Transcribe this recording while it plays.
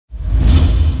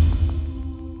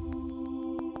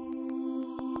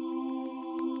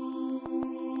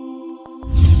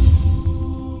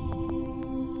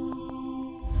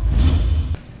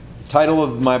Title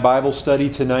of my Bible study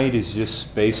tonight is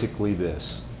just basically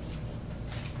this.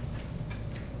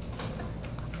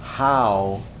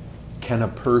 How can a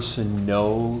person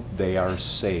know they are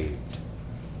saved?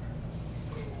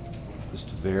 Just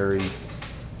a very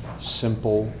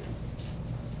simple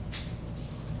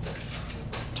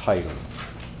title.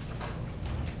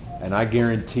 And I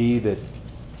guarantee that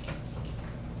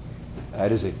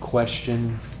that is a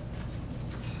question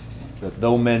that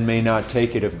though men may not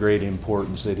take it of great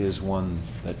importance, it is one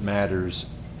that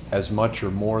matters as much or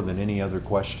more than any other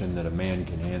question that a man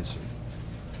can answer.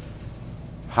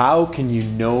 How can you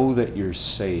know that you're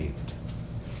saved?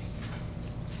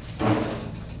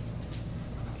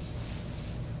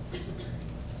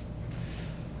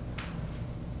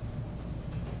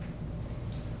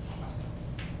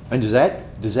 And does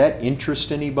that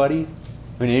interest anybody?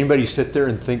 I mean, anybody sit there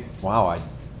and think, wow,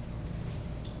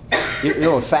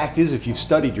 the fact is, if you've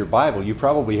studied your Bible, you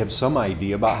probably have some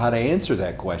idea about how to answer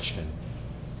that question.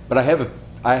 But I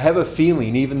have a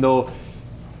feeling, even though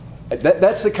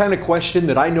that's the kind of question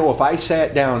that I know if I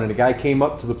sat down and a guy came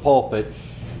up to the pulpit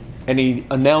and he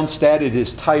announced that at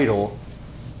his title,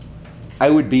 I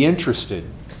would be interested.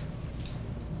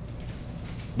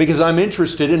 Because I'm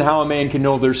interested in how a man can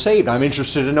know they're saved. I'm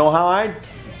interested to know how I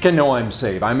can know I'm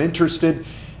saved. I'm interested,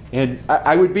 and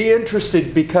I would be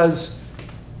interested because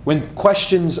when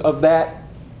questions of that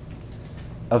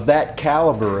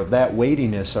caliber, of that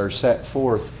weightiness are set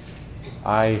forth,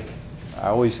 I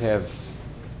always have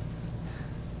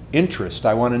interest.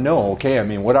 I want to know, okay, I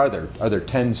mean, what are there? Are there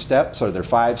 10 steps? Are there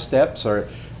 5 steps? Or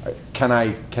can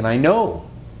I know?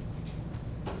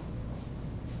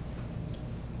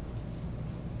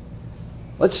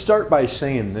 Let's start by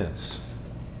saying this.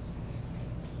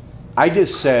 I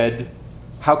just said,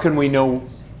 how can we know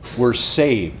we're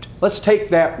saved? Let's take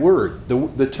that word,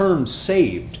 the term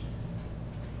saved.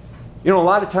 You know, a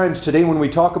lot of times today when we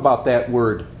talk about that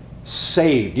word,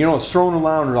 saved, you know, it's thrown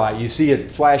around a lot. You see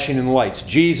it flashing in the lights.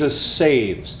 Jesus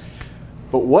saves.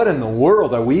 But what in the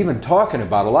world are we even talking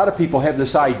about? A lot of people have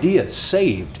this idea,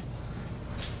 saved.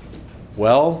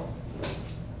 Well,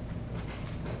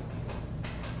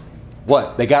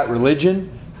 what? They got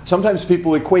religion? Sometimes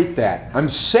people equate that. I'm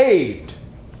saved.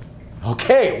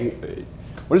 Okay,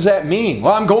 what does that mean?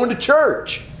 Well, I'm going to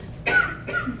church.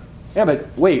 Yeah, but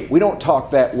wait, we don't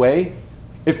talk that way.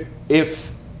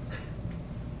 If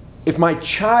my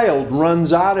child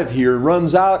runs out of here,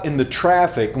 runs out in the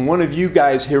traffic, and one of you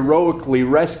guys heroically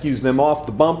rescues them off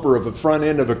the bumper of the front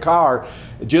end of a car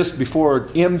just before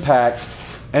impact,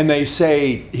 and they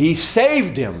say, he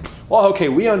saved him. Well, okay,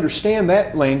 we understand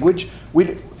that language.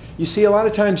 You see, a lot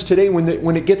of times today when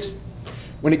it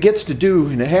gets to do,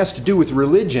 and it has to do with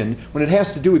religion, when it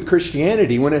has to do with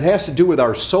Christianity, when it has to do with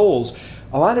our souls,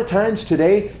 a lot of times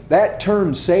today, that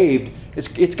term saved,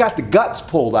 it's got the guts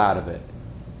pulled out of it.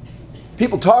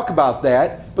 People talk about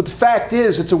that, but the fact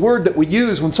is, it's a word that we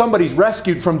use when somebody's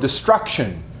rescued from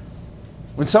destruction.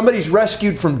 When somebody's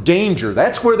rescued from danger,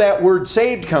 that's where that word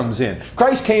saved comes in.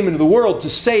 Christ came into the world to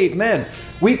save men.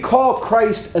 We call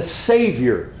Christ a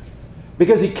Savior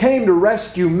because He came to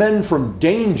rescue men from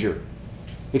danger.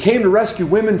 He came to rescue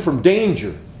women from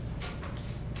danger.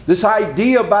 This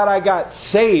idea about I got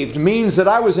saved means that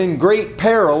I was in great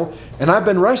peril and I've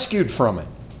been rescued from it.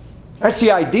 That's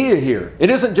the idea here. It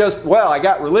isn't just, well, I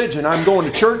got religion, I'm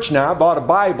going to church now, I bought a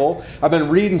Bible, I've been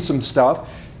reading some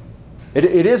stuff.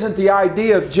 It isn't the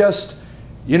idea of just,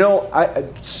 you know,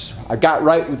 I got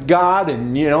right with God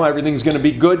and, you know, everything's going to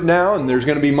be good now and there's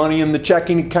going to be money in the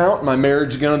checking account and my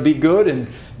marriage is going to be good and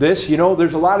this, you know,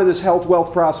 there's a lot of this health,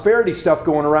 wealth, prosperity stuff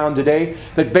going around today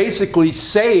that basically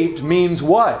saved means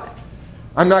what?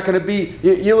 I'm not going to be,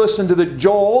 you listen to the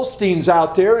Joel Osteens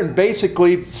out there and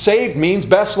basically saved means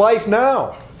best life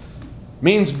now.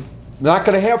 Means not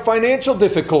going to have financial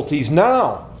difficulties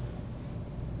now.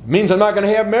 Means I'm not going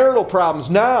to have marital problems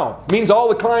now. Means all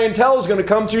the clientele is going to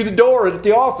come through the door at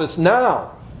the office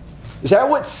now. Is that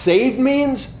what saved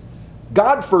means?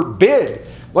 God forbid.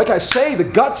 Like I say, the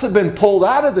guts have been pulled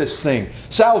out of this thing.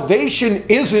 Salvation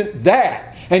isn't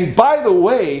that. And by the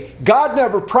way, God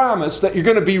never promised that you're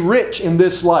going to be rich in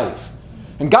this life.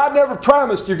 And God never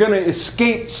promised you're going to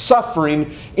escape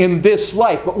suffering in this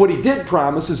life. But what He did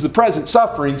promise is the present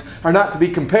sufferings are not to be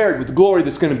compared with the glory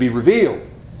that's going to be revealed.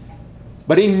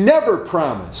 But He never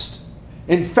promised.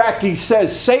 In fact, He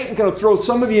says Satan's going to throw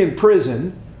some of you in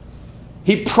prison.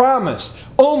 He promised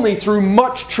only through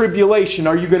much tribulation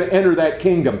are you going to enter that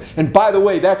kingdom. And by the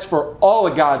way, that's for all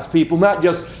of God's people, not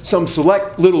just some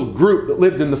select little group that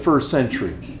lived in the first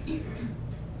century.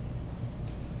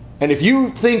 And if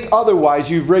you think otherwise,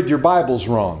 you've read your Bibles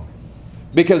wrong.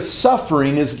 Because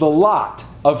suffering is the lot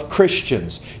of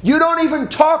Christians. You don't even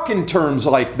talk in terms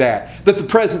like that the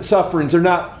present sufferings are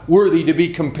not worthy to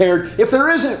be compared. If there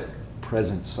isn't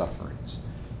present sufferings,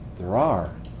 there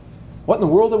are. What in the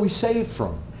world are we saved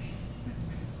from?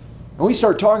 And we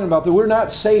start talking about that we're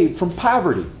not saved from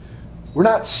poverty. We're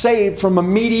not saved from a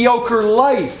mediocre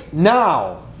life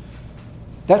now.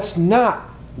 That's not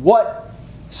what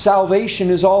salvation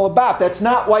is all about. That's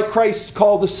not why Christ is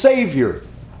called the Savior.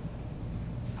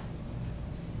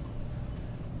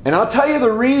 And I'll tell you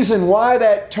the reason why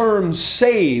that term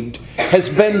saved has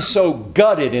been so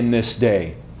gutted in this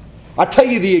day. I'll tell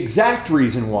you the exact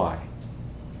reason why.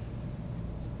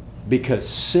 Because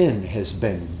sin has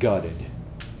been gutted.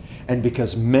 And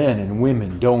because men and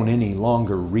women don't any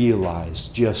longer realize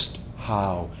just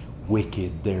how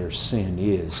wicked their sin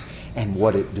is and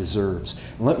what it deserves.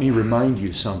 And let me remind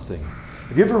you something.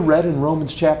 Have you ever read in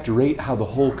Romans chapter 8 how the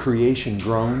whole creation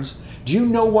groans? Do you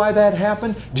know why that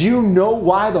happened? Do you know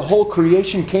why the whole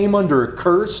creation came under a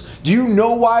curse? Do you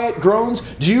know why it groans?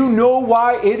 Do you know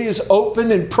why it is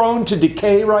open and prone to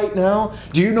decay right now?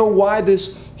 Do you know why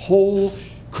this whole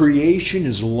creation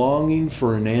is longing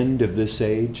for an end of this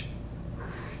age?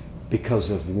 Because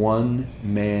of one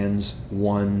man's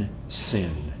one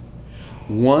sin.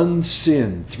 One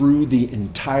sin threw the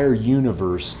entire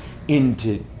universe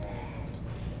into,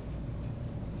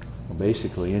 well,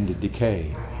 basically into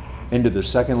decay, into the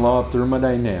second law of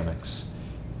thermodynamics.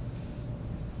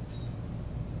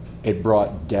 It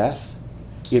brought death.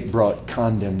 It brought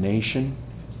condemnation.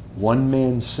 One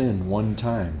man's sin, one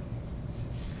time.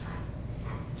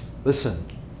 Listen,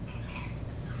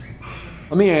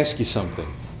 let me ask you something.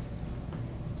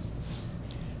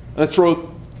 This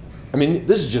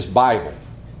is just Bible.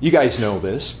 You guys know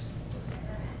this.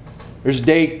 There's a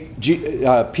day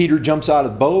Peter jumps out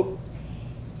of the boat,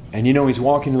 and he's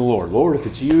walking to the Lord. Lord, if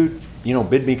it's you,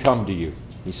 bid me come to you.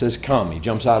 He says, come. He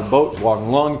jumps out of the boat, he's walking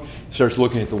along, starts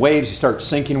looking at the waves, he starts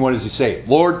sinking. What does he say?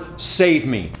 Lord, save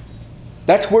me.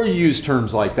 That's where you use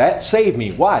terms like that. Save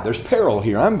me. Why? There's peril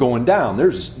here. I'm going down.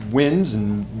 There's winds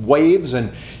and waves,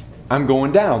 and I'm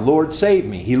going down. Lord, save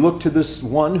me. He looked to this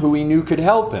one who he knew could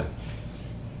help him.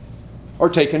 Or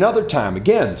take another time.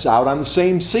 Again, it's out on the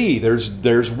same sea.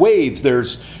 There's waves.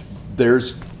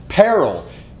 There's peril.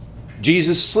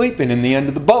 Jesus is sleeping in the end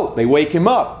of the boat. They wake him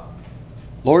up.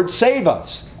 Lord, save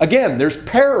us. Again, there's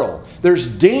peril. There's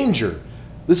danger.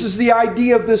 This is the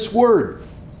idea of this word.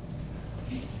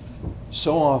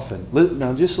 So often.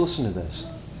 Now just listen to this.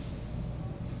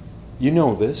 You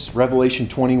know this. Revelation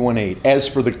 21:8. As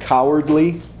for the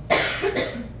cowardly.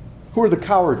 Who are the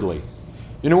cowardly?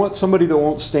 You know what? Somebody that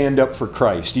won't stand up for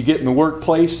Christ. You get in the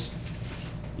workplace.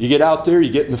 You get out there.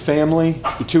 You get in the family.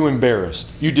 You're too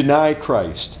embarrassed. You deny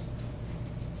Christ.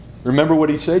 Remember what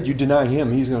he said? You deny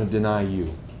him, he's going to deny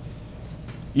you.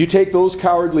 You take those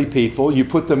cowardly people, you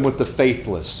put them with the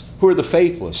faithless. Who are the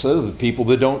faithless? They're the people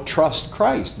that don't trust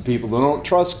Christ, the people that don't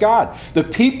trust God. The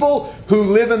people who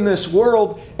live in this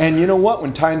world, and you know what?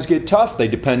 When times get tough, they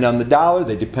depend on the dollar,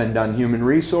 they depend on human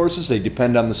resources, they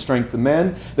depend on the strength of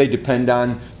men, they depend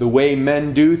on the way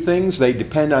men do things, they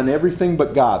depend on everything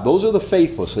but God. Those are the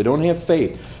faithless. They don't have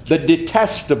faith. The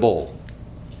detestable.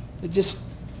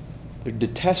 They're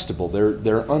detestable.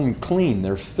 They're unclean.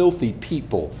 They're filthy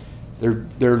people.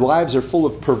 Their lives are full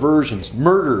of perversions.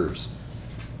 Murderers.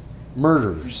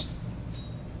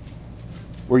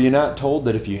 Were you not told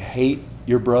that if you hate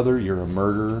your brother, you're a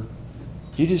murderer?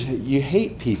 You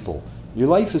hate people. Your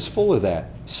life is full of that.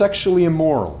 Sexually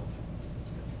immoral.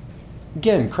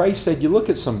 Again, Christ said you look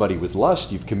at somebody with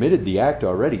lust, you've committed the act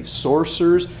already.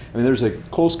 Sorcerers. There's a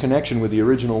close connection with the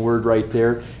original word right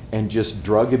there. And just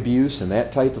drug abuse and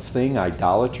that type of thing.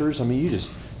 Idolaters. You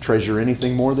just treasure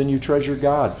anything more than you treasure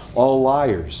God. All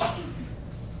liars. Do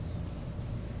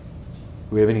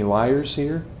we have any liars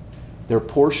here? Their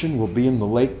portion will be in the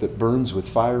lake that burns with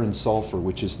fire and sulfur,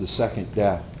 which is the second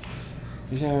death.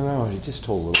 You say, oh, you just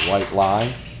told a little white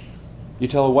lie. You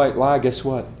tell a white lie, guess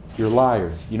what? You're a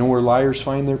liar. You know where liars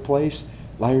find their place?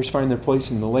 Liars find their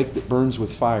place in the lake that burns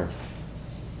with fire.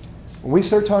 When we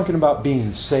start talking about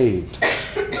being saved,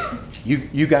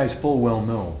 you guys full well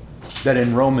know that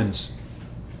in Romans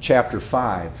chapter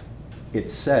 5,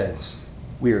 it says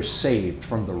we are saved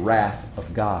from the wrath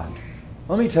of God.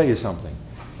 Let me tell you something.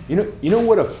 You know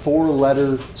what a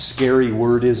four-letter scary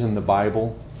word is in the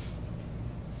Bible?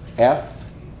 F-U-R-Y.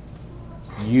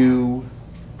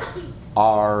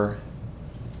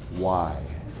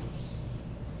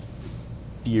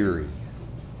 Fury.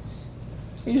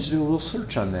 You just do a little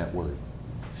search on that word.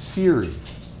 Fury.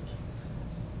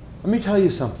 Let me tell you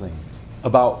something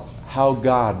about how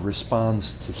God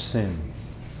responds to sin.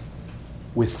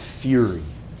 With fury.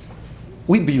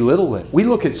 we belittle it. We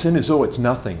look at sin as though it's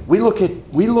nothing. We look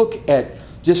at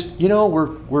just, you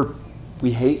know,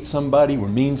 we hate somebody, we're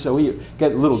mean, so we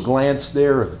get a little glance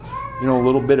there of, you know, a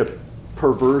little bit of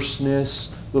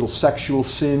perverseness, little sexual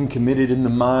sin committed in the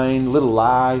mind, little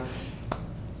lie.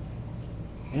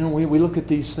 You know, we look at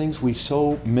these things, we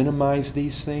so minimize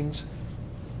these things.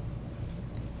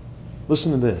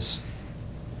 Listen to this.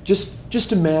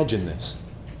 Just imagine this.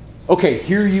 Okay,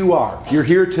 here you are. You're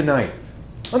here tonight.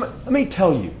 Let me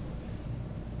tell you.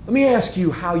 Let me ask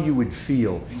you how you would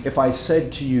feel if I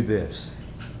said to you this.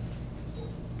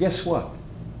 Guess what?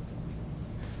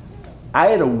 I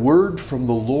had a word from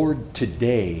the Lord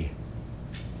today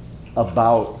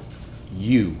about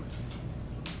you.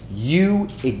 You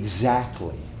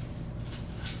exactly.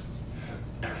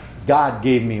 God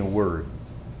gave me a word.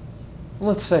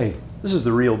 Let's say this is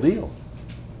the real deal.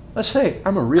 Let's say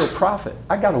I'm a real prophet.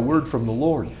 I got a word from the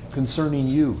Lord concerning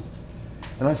you.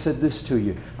 And I said this to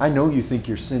you. I know you think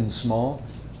your sin's small,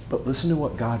 but listen to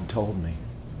what God told me.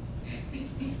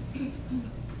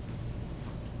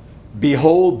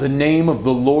 Behold, the name of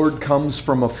the Lord comes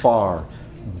from afar,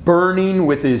 burning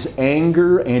with his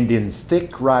anger and in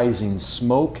thick rising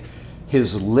smoke.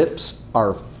 His lips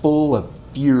are full of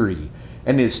fury,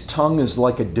 and his tongue is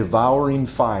like a devouring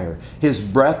fire. His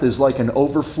breath is like an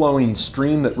overflowing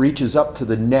stream that reaches up to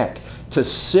the neck, to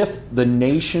sift the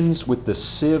nations with the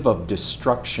sieve of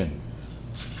destruction,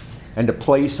 and to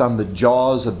place on the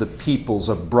jaws of the peoples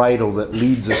a bridle that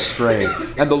leads astray.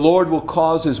 And the Lord will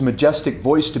cause his majestic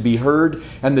voice to be heard,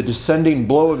 and the descending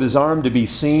blow of his arm to be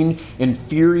seen, in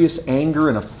furious anger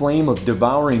and a flame of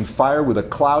devouring fire, with a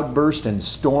cloudburst and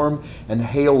storm and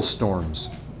hailstorms.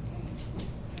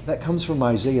 That comes from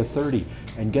Isaiah 30.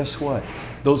 And guess what?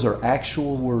 Those are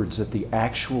actual words that the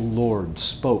actual Lord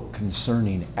spoke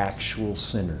concerning actual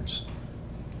sinners.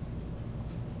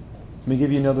 Let me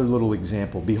give you another little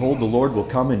example. Behold, the Lord will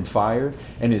come in fire,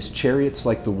 and his chariots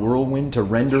like the whirlwind, to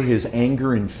render his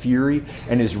anger in fury,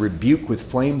 and his rebuke with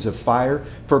flames of fire.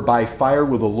 For by fire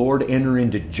will the Lord enter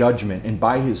into judgment, and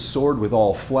by his sword with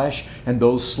all flesh, and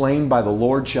those slain by the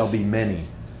Lord shall be many.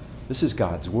 This is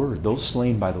God's word. Those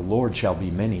slain by the Lord shall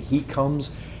be many. He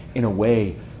comes in a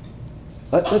way,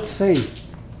 let's say,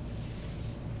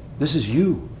 this is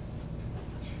you.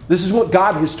 This is what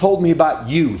God has told me about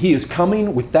you. He is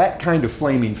coming with that kind of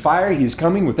flaming fire. He is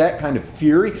coming with that kind of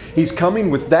fury. He's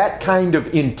coming with that kind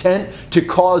of intent to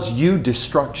cause you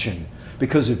destruction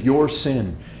because of your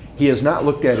sin. He has not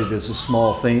looked at it as a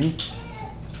small thing.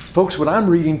 Folks, what I'm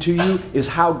reading to you is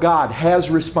how God has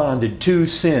responded to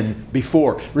sin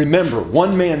before. Remember,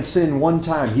 one man sinned one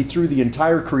time. He threw the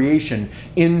entire creation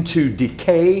into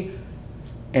decay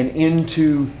and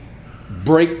into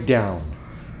breakdown,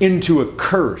 into a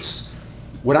curse.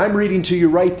 What I'm reading to you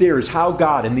right there is how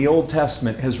God in the Old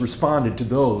Testament has responded to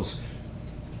those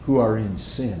who are in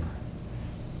sin.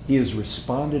 He has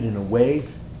responded in a way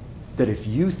that if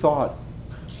you thought,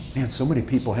 man, so many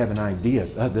people have an idea.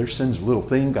 Their sin's a little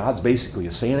thing. God's basically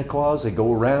a Santa Claus. They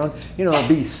go around,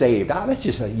 be saved. That's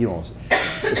just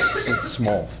it's a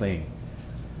small thing.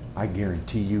 I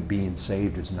guarantee you being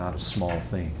saved is not a small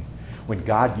thing. When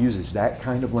God uses that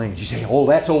kind of language, you say, oh,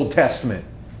 that's Old Testament.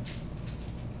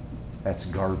 That's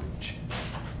garbage.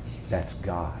 That's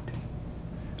God.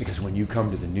 Because when you come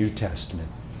to the New Testament,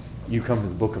 you come to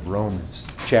the book of Romans,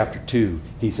 chapter 2,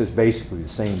 he says basically the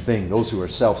same thing. Those who are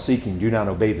self-seeking do not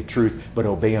obey the truth, but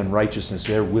obey unrighteousness.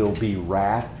 There will be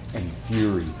wrath and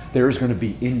fury. There is going to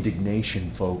be indignation,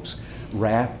 folks.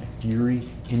 Wrath, fury,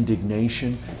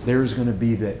 indignation. There's going to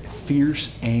be that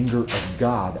fierce anger of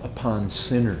God upon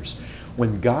sinners.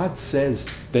 When God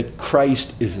says that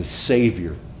Christ is a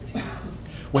Savior,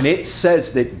 when it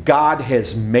says that God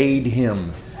has made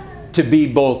him to be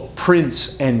both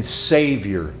Prince and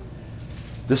Savior,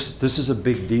 this is a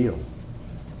big deal.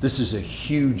 This is a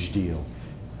huge deal.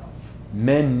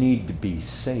 Men need to be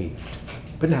saved.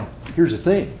 But now, here's the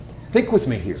thing. Think with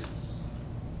me here.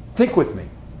 Think with me.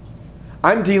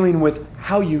 I'm dealing with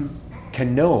how you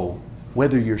can know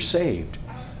whether you're saved.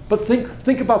 But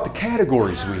think about the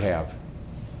categories we have.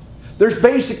 There's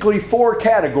basically 4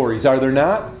 categories, are there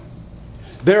not?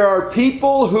 There are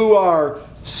people who are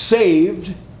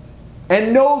saved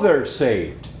and know they're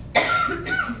saved.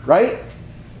 Right?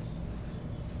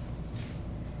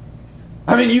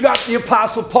 I mean, you got the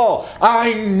Apostle Paul.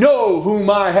 I know whom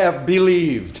I have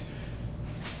believed,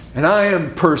 and I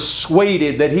am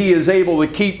persuaded that he is able to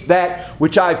keep that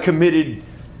which I've committed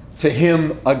to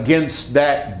him against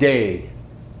that day.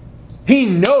 He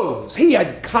knows. He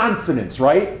had confidence,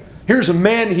 right? Here's a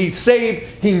man, he's saved.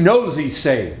 He knows he's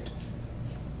saved.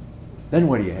 Then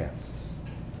what do you have?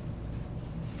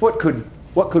 What could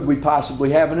What could we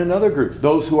possibly have in another group?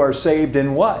 Those who are saved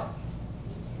and what?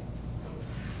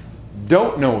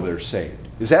 Don't know they're saved.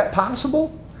 Is that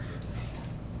possible?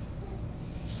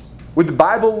 Would the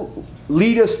Bible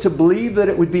lead us to believe that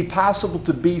it would be possible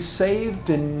to be saved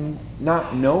and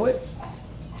not know it?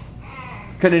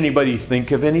 Can anybody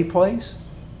think of any place?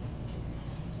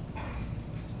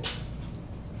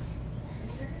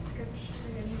 Is there a scripture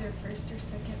in either 1st or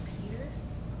 2nd Peter?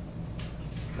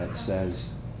 That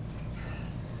says,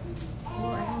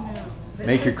 Well, I don't know. But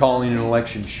make your calling and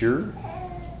election sure?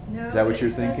 No, Is that what it you're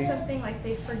says thinking? Something like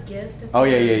they forget that. Oh,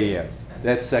 yeah.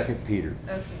 That's 2nd Peter.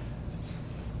 Okay.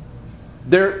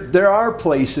 There are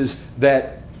places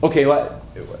that, okay,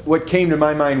 what came to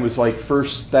my mind was like 1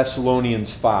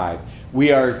 Thessalonians 5.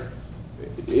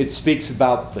 It speaks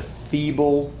about the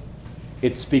feeble.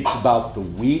 It speaks about the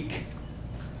weak.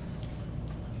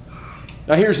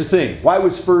 Now here's the thing. Why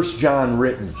was 1 John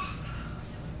written?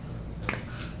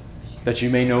 That you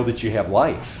may know that you have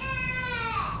life.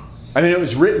 I mean, it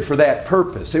was written for that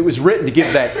purpose. It was written to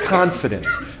give that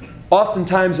confidence.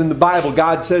 Oftentimes in the Bible,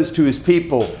 God says to His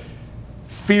people,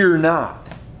 fear not.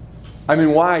 I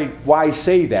mean, why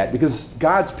say that? Because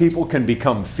God's people can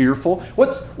become fearful.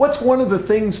 What's one of the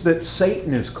things that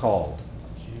Satan is called?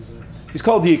 He's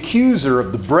called the accuser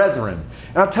of the brethren.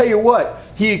 And I'll tell you what,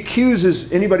 he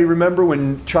accuses, anybody remember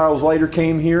when Charles Leiter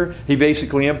came here? He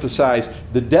basically emphasized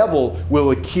the devil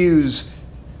will accuse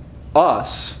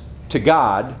us to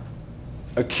God,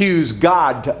 accuse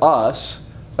God to us,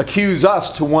 accuse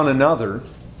us to one another.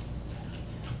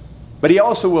 But he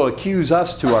also will accuse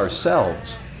us to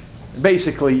ourselves.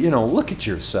 Basically, look at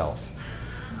yourself.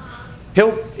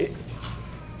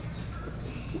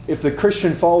 If the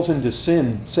Christian falls into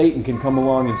sin, Satan can come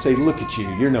along and say, look at you,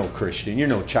 you're no Christian, you're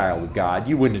no child of God.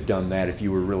 You wouldn't have done that if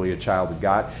you were really a child of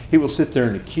God. He will sit there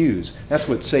and accuse. That's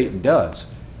what Satan does.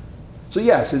 So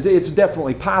yes, it's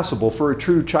definitely possible for a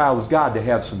true child of God to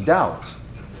have some doubts.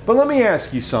 But let me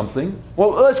ask you something.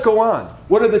 Well, let's go on.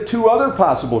 What are the two other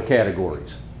possible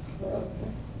categories?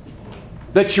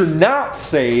 That you're not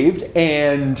saved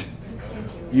and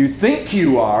you think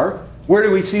you are. Where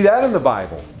do we see that in the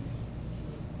Bible?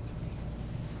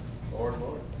 Lord.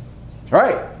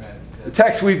 Right. The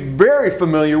text we're very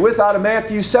familiar with out of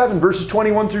Matthew 7, verses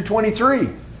 21 through 23.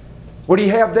 What do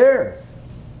you have there?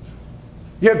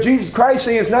 You have Jesus Christ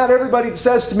saying, it's not everybody that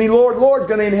says to me, Lord, Lord,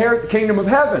 going to inherit the kingdom of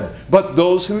heaven, but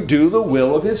those who do the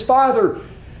will of His Father.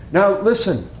 Now,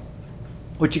 listen.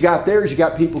 What you got there is you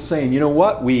got people saying, you know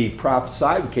what? We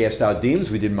prophesied, we cast out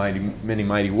demons, we did many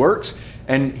mighty works.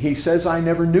 And He says, I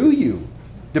never knew you.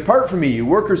 Depart from me, you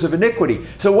workers of iniquity.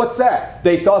 So what's that?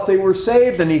 They thought they were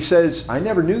saved, and He says, I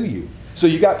never knew you. So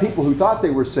you got people who thought they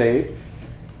were saved,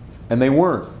 and they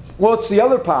weren't. Well, it's the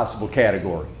other possible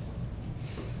category.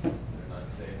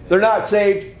 They're not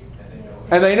saved,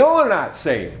 and they know they're not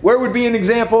saved. Where would be an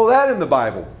example of that in the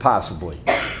Bible? Possibly.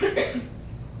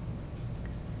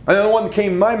 And the one that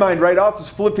came to my mind right off is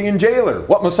Philippian jailer.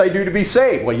 What must I do to be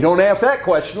saved? Well, you don't ask that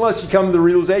question unless you come to the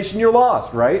realization you're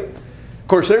lost, right? Of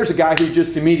course, there's a guy who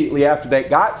just immediately after that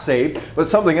got saved. But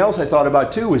something else I thought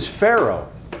about too was Pharaoh.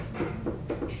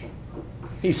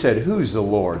 He said, who's the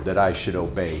Lord that I should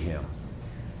obey Him?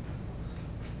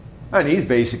 And he's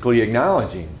basically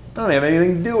acknowledging, I don't have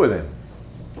anything to do with Him.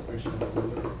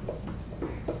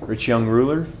 Rich young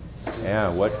ruler?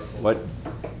 Yeah, what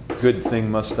good thing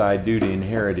must I do to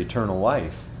inherit eternal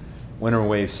life? Went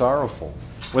away sorrowful.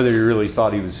 Whether he really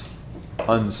thought he was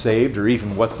unsaved or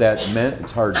even what that meant,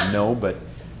 it's hard to know, but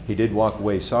he did walk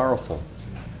away sorrowful.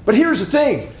 But here's the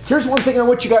thing. Here's one thing I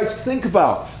want you guys to think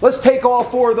about. Let's take all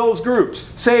four of those groups.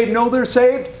 Saved, know they're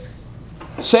saved.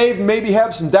 Saved, maybe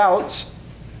have some doubts.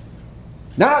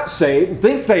 Not saved,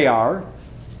 think they are.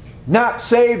 Not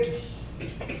saved,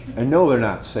 and know they're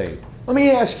not saved. Let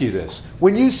me ask you this.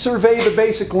 When you survey the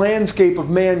basic landscape of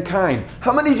mankind,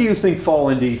 how many do you think fall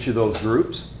into each of those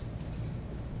groups?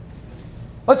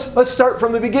 Let's start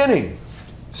from the beginning.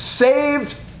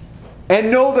 Saved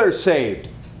and know they're saved.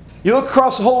 You look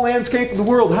across the whole landscape of the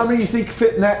world, how many do you think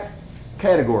fit in that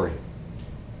category?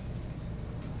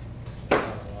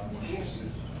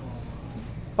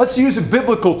 Let's use a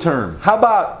biblical term. How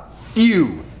about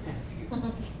few?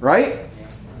 Right?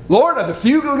 Lord, are the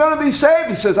few going to be saved?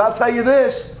 He says, I'll tell you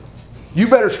this. You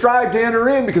better strive to enter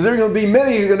in, because there are going to be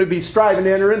many who are going to be striving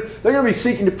to enter in. They're going to be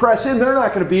seeking to press in. They're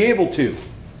not going to be able to.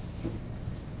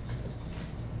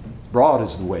 Broad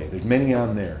is the way. There's many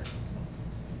on there.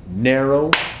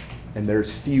 Narrow, and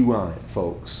there's few on it,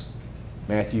 folks.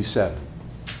 Matthew 7.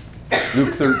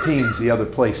 Luke 13 is the other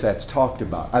place that's talked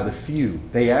about. Are the few?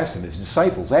 They asked him, his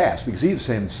disciples asked, because he was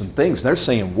saying some things, and they're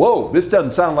saying, whoa, this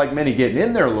doesn't sound like many getting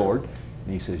in there, Lord. And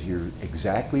And he says, you're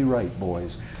exactly right,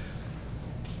 boys.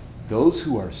 Those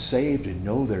who are saved and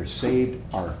know they're saved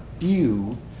are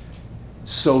few.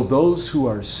 So those who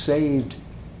are saved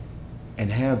and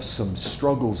have some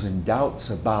struggles and doubts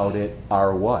about it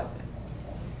are what?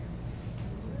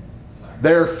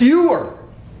 They're fewer.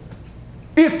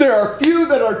 If there are few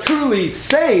that are truly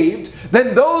saved,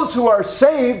 then those who are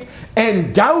saved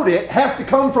and doubt it have to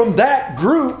come from that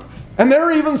group, and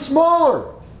they're even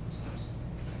smaller.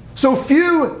 So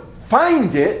few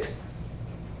find it,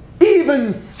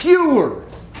 even fewer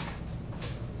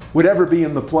would ever be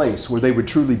in the place where they would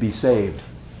truly be saved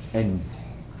and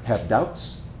have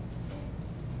doubts,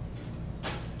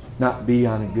 not be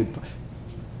on a good place.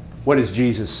 What does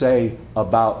Jesus say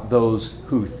about those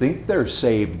who think they're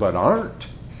saved but aren't?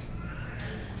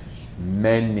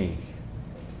 Many.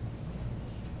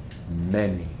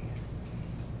 Many.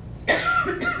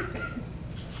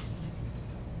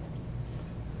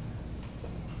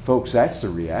 Folks, that's the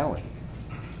reality.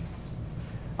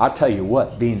 I'll tell you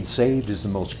what, being saved is the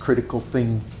most critical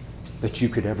thing that you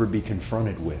could ever be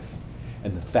confronted with.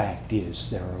 And the fact is,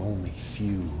 there are only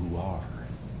few who are.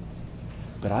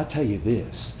 But I'll tell you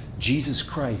this, Jesus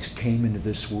Christ came into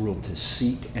this world to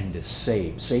seek and to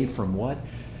save. Save from what?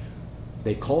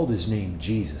 They called his name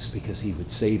Jesus because he would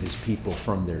save his people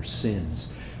from their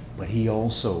sins. But he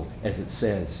also, as it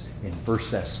says in 1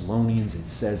 Thessalonians, it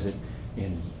says it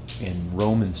in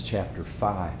Romans chapter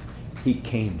 5, he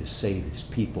came to save his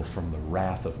people from the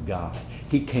wrath of God.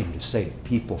 He came to save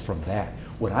people from that.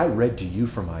 What I read to you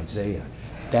from Isaiah,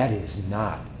 that is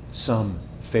not some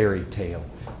fairy tale.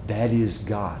 That is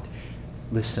God.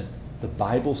 Listen, the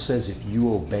Bible says if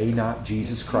you obey not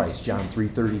Jesus Christ, John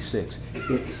 3:36,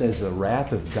 it says the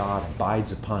wrath of God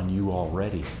abides upon you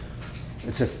already.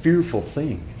 It's a fearful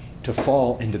thing to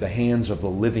fall into the hands of the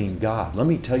living God. Let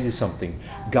me tell you something.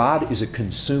 God is a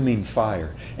consuming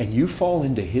fire, and you fall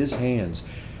into his hands.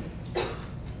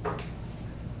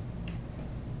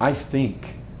 I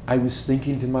was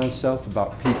thinking to myself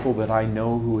about people that I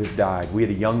know who have died. We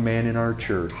had a young man in our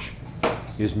church.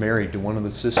 He was married to one of the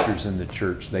sisters in the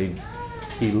church.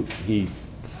 He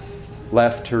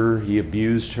left her. He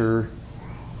abused her.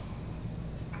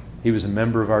 He was a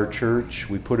member of our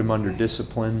church. We put him under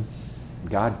discipline.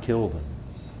 God killed him.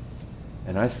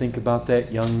 And I think about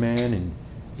that young man,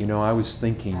 and I was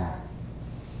thinking,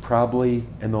 probably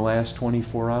in the last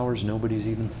 24 hours, nobody's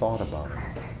even thought about him.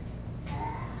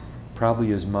 Probably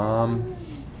his mom,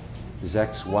 his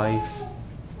ex-wife,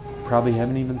 probably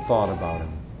haven't even thought about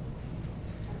him.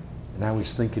 And I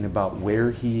was thinking about where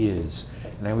he is.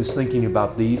 And I was thinking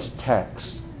about these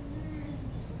texts.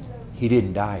 He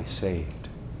didn't die saved.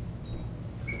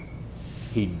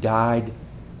 He died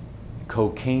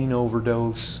cocaine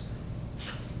overdose,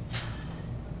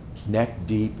 neck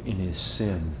deep in his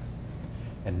sin.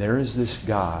 And there is this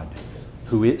God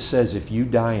who it says if you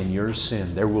die in your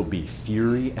sin, there will be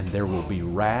fury and there will be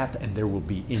wrath and there will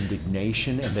be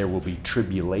indignation and there will be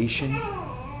tribulation.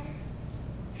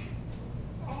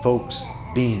 Folks,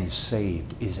 being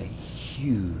saved is a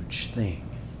huge thing.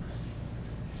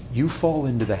 You fall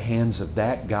into the hands of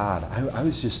that God. I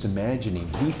was just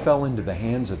imagining, he fell into the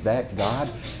hands of that God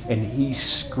and he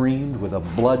screamed with a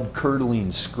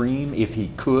blood-curdling scream if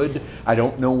he could. I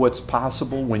don't know what's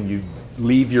possible when you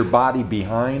leave your body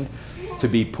behind to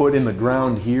be put in the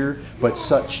ground here, but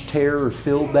such terror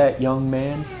filled that young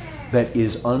man that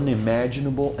is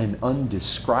unimaginable and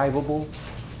undescribable.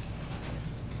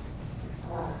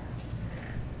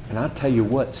 And I'll tell you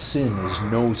what, sin is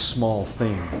no small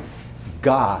thing.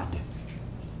 God,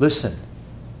 listen,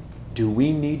 do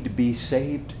we need to be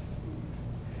saved?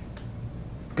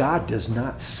 God does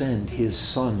not send his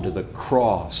Son to the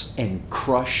cross and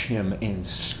crush him and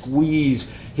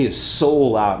squeeze his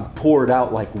soul out and pour it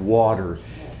out like water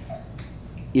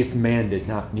if man did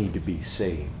not need to be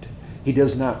saved. He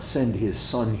does not send his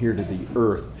Son here to the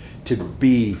earth to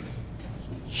be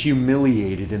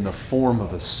humiliated in the form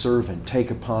of a servant, take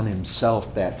upon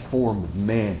himself that form of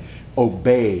man,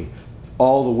 obey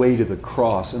all the way to the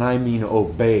cross, and I mean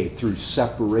obey through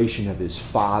separation of his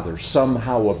Father,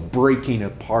 somehow a breaking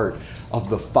apart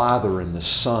of the Father and the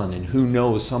Son, and who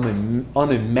knows, some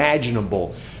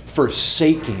unimaginable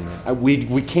forsaking.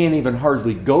 We can't even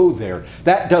hardly go there.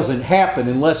 That doesn't happen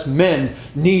unless men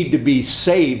need to be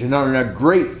saved and are in a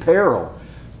great peril.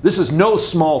 This is no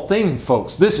small thing,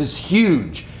 folks. This is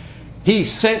huge. He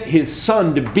sent his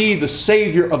Son to be the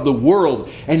Savior of the world.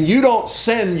 And you don't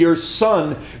send your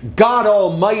Son, God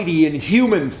Almighty in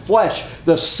human flesh,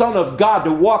 the Son of God,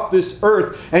 to walk this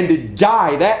earth and to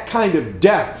die that kind of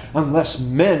death unless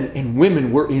men and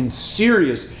women were in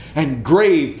serious and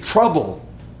grave trouble.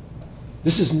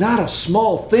 This is not a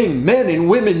small thing. Men and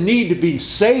women need to be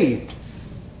saved.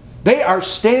 They are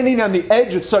standing on the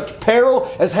edge of such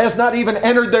peril as has not even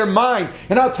entered their mind.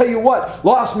 And I'll tell you what,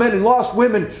 lost men and lost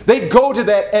women, they go to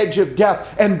that edge of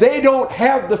death and they don't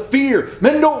have the fear.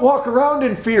 Men don't walk around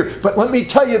in fear. But let me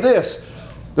tell you this,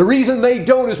 the reason they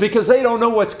don't is because they don't know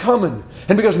what's coming.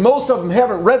 And because most of them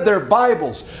haven't read their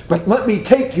Bibles. But let me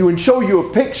take you and show you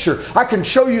a picture. I can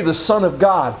show you the Son of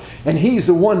God. And He's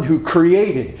the one who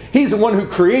created. He's the one who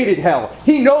created hell.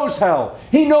 He knows hell.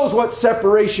 He knows what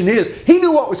separation is. He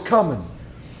knew what was coming.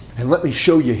 And let me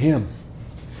show you Him.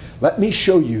 Let me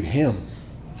show you Him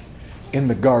in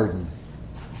the garden.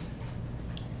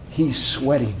 He's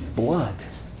sweating blood.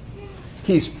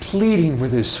 He's pleading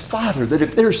with His Father that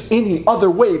if there's any other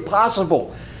way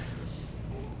possible,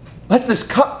 let this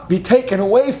cup be taken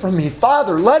away from me.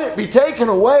 Father, let it be taken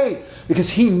away. Because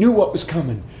He knew what was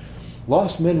coming.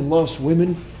 Lost men and lost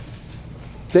women,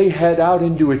 they head out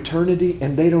into eternity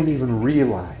and they don't even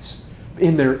realize.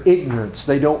 In their ignorance,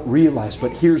 they don't realize.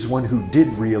 But here's one who did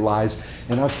realize.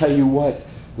 And I'll tell you what,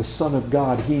 the Son of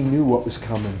God, He knew what was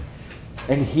coming.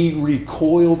 And He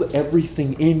recoiled,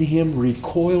 everything in Him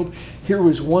recoiled. Here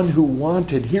was one who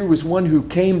wanted. Here was one who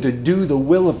came to do the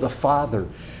will of the Father.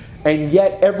 And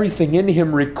yet everything in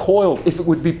Him recoiled. If it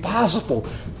would be possible,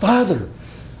 Father.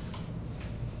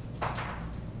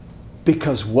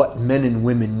 Because what men and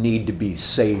women need to be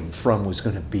saved from was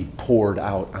going to be poured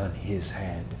out on His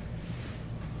head.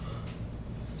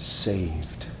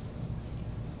 Saved.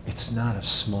 It's not a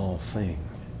small thing.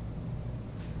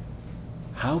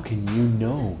 How can you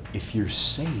know if you're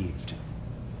saved?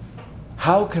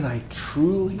 How can I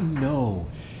truly know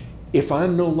if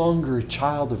I'm no longer a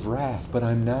child of wrath, but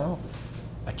I'm now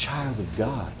a child of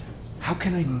God? How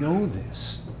can I know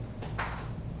this?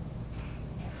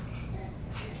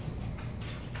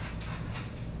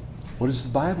 What does the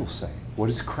Bible say? What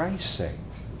does Christ say?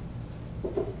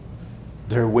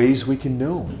 There are ways we can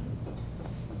know.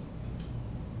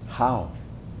 How?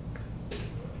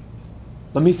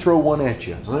 Let me throw one at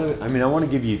you. I want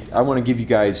to give you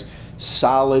guys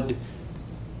solid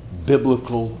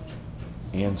biblical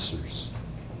answers.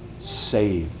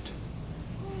 Saved.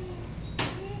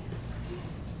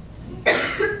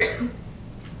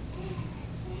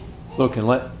 Look,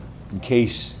 in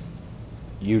case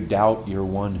you doubt you're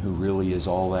one who really is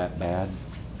all that bad,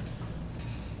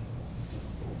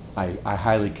 I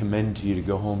highly commend to you to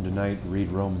go home tonight and read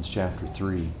Romans chapter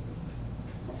 3.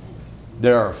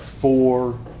 There are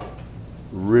 4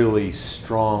 really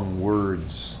strong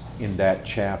words in that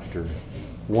chapter.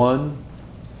 1,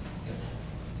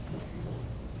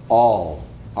 all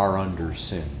are under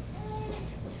sin.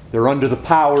 They're under the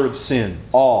power of sin.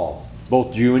 All.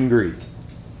 Both Jew and Greek.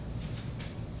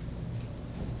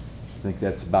 I think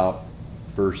that's about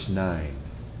verse 9.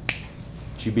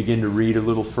 But you begin to read a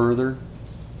little further,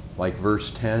 like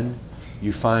verse 10,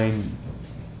 you find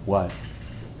what?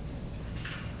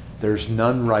 There's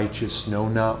none righteous, no,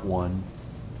 not one.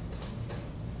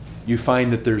 You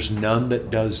find that there's none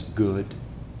that does good.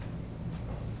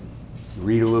 You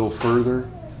read a little further,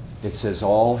 it says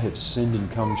all have sinned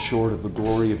and come short of the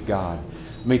glory of God.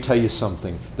 Let me tell you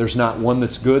something. There's not one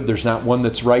that's good. There's not one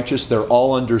that's righteous. They're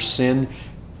all under sin.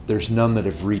 There's none that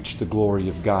have reached the glory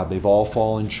of God. They've all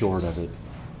fallen short of it.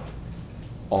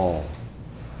 All.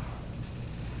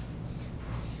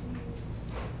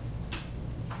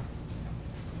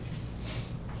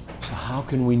 So how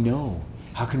can we know?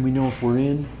 How can we know if we're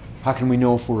in? How can we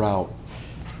know if we're out?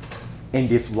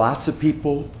 And if lots of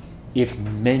people, if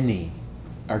many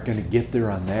are going to get there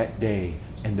on that day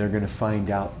and they're going to find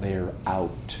out they're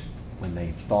out when they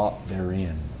thought they're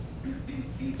in.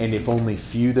 And if only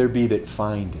few there be that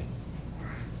find it.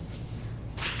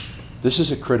 This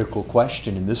is a critical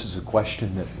question, and this is a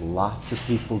question that lots of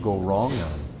people go wrong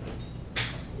on.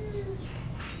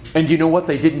 And you know what?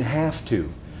 They didn't have to.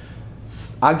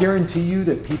 I guarantee you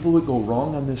that people that go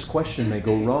wrong on this question, they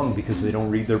go wrong because they don't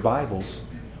read their Bibles.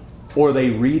 Or they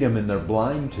read them and they're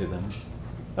blind to them.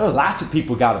 Oh, lots of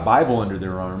people got a Bible under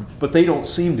their arm, but they don't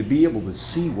seem to be able to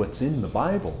see what's in the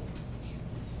Bible.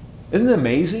 Isn't it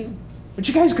amazing? Don't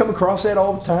you guys come across that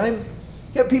all the time?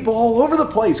 You have people all over the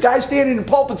place. Guys standing in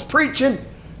pulpits preaching.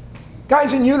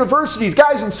 Guys in universities.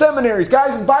 Guys in seminaries.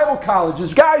 Guys in Bible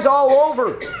colleges. Guys all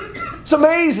over. It's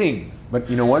amazing. But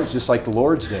you know what? It's just like the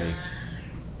Lord's Day.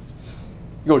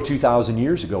 You go 2,000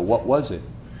 years ago. What was it?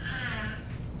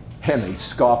 And they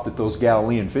scoffed at those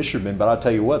Galilean fishermen. But I'll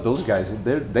tell you what. Those guys,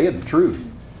 they had the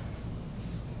truth.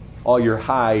 All your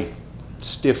high,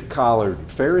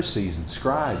 stiff-collared Pharisees and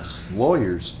scribes,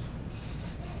 lawyers,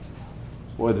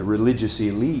 or the religious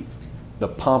elite, the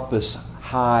pompous,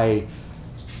 high,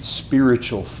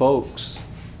 spiritual folks.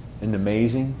 Isn't it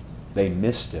amazing? They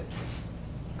missed it.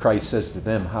 Christ says to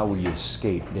them, how will you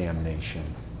escape damnation?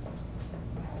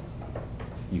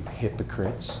 You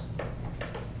hypocrites.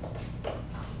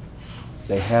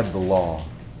 They had the law.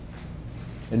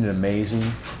 Isn't it amazing?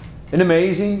 Isn't it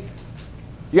amazing?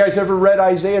 You guys ever read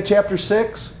Isaiah chapter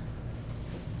 6?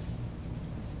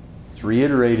 It's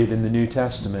reiterated in the New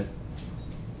Testament.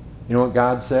 You know what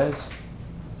God says?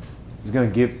 He's going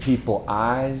to give people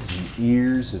eyes and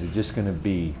ears that are just going to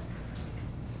be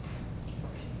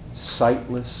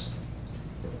sightless,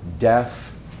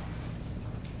 deaf.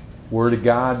 Word of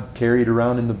God carried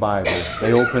around in the Bible.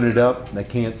 They open it up and they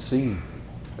can't see.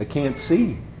 They can't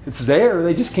see. It's there,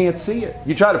 they just can't see it.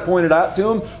 You try to point it out to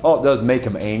them, oh, it does make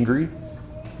them angry,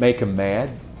 make them mad.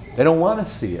 They don't want to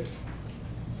see it.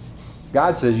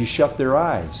 God says you shut their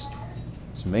eyes.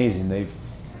 It's amazing. They've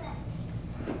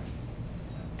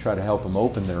tried to help them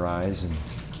open their eyes. And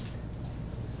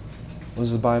what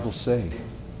does the Bible say?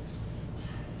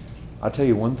 I'll tell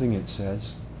you one thing it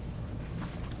says.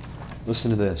 Listen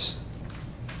to this.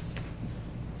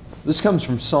 This comes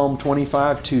from Psalm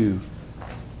 25:2.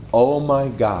 Oh my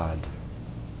God,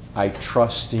 I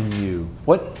trust in you.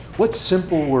 What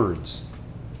simple words.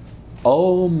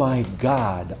 Oh my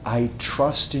God, I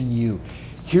trust in you.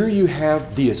 Here you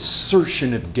have the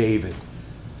assertion of David.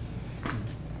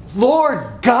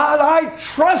 Lord God, I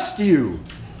trust you.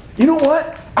 You know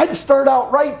what? I'd start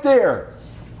out right there.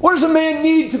 What does a man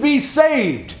need to be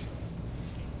saved?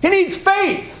 He needs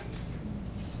faith.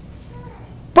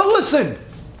 But listen,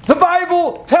 the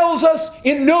Bible tells us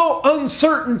in no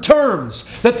uncertain terms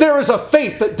that there is a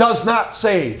faith that does not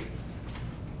save.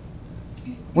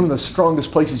 One of the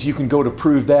strongest places you can go to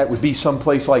prove that would be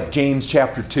someplace like James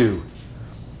chapter 2.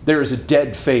 There is a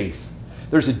dead faith.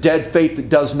 There's a dead faith that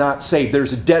does not save.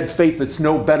 There's a dead faith that's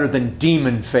no better than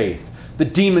demon faith. The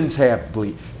demons have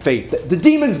faith. The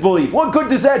demons believe. What good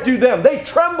does that do them? They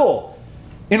tremble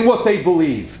in what they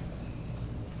believe.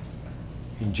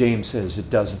 And James says it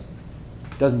doesn't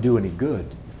do any good.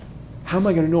 How am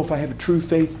I going to know if I have a true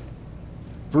faith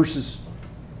versus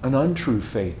an untrue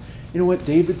faith? You know what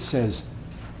David says?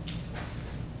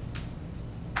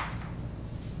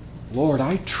 Lord,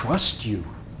 I trust you.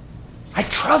 I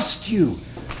trust you.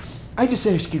 I just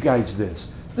ask you guys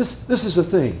this. This is the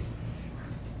thing.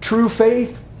 True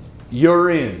faith, you're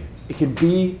in. It can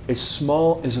be as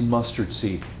small as a mustard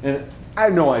seed. And I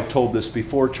know I've told this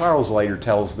before. Charles Leiter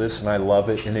tells this, and I love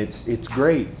it, and it's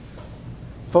great.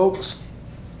 Folks,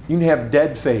 you can have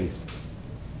dead faith.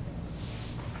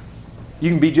 You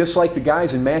can be just like the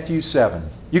guys in Matthew 7.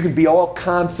 You can be all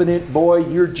confident, boy,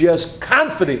 you're just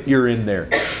confident you're in there.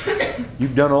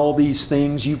 You've done all these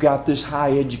things, you've got this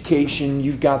high education,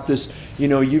 you've got this,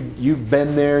 you've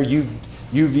been there, you've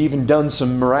even done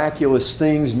some miraculous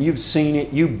things, and you've seen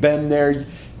it, you've been there,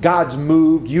 God's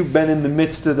moved, you've been in the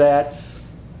midst of that.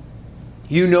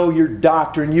 You know your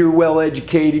doctrine, you're well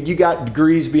educated, you got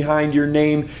degrees behind your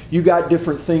name, you got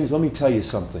different things. Let me tell you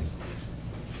something.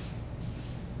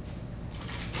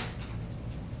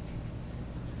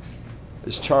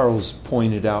 As Charles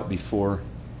pointed out before,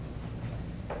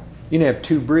 you can have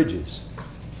two bridges.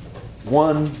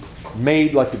 One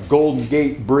made like the Golden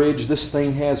Gate Bridge. This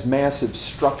thing has massive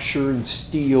structure and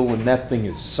steel, and that thing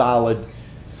is solid.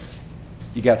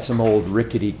 You got some old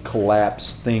rickety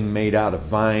collapsed thing made out of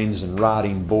vines and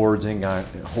rotting boards. Ain't gonna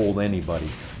hold anybody.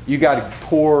 You got a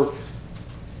poor,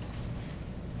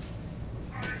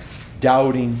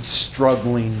 doubting,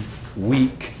 struggling,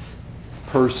 weak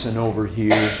person over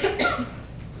here.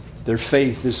 Their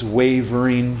faith is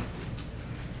wavering.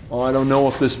 Oh, I don't know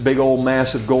if this big old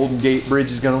massive Golden Gate Bridge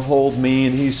is going to hold me,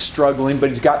 and he's struggling, but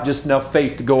he's got just enough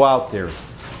faith to go out there.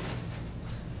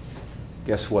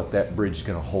 Guess what? That bridge is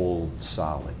going to hold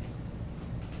solid.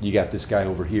 You got this guy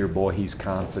over here, boy, he's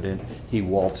confident. He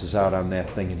waltzes out on that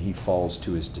thing and he falls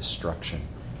to his destruction.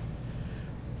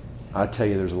 I tell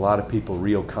you, there's a lot of people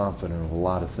real confident of a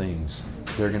lot of things.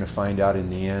 They're going to find out in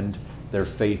the end their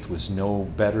faith was no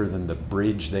better than the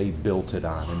bridge they built it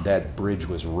on, and that bridge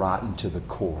was rotten to the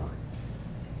core,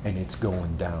 and it's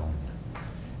going down.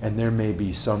 And there may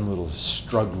be some little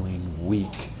struggling,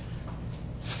 weak,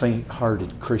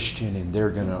 faint-hearted Christian, and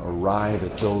they're going to arrive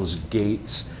at those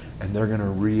gates, and they're going to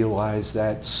realize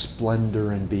that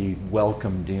splendor and be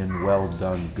welcomed in. Well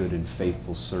done, good and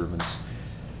faithful servants.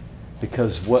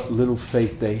 Because what little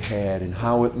faith they had, and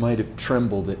how it might have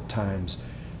trembled at times,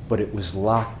 but it was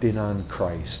locked in on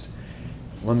Christ.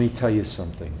 Let me tell you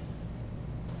something.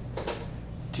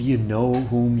 Do you know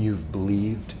whom you've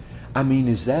believed? I mean,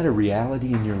 is that a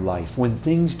reality in your life? When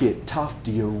things get tough,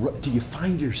 do you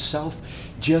find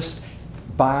yourself just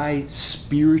by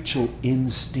spiritual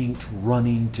instinct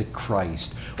running to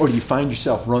Christ? Or do you find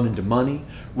yourself running to money,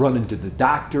 running to the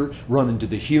doctor, running to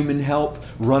the human help,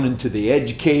 running to the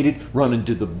educated, running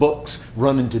to the books,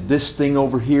 running to this thing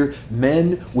over here?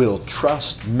 Men will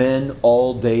trust men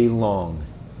all day long.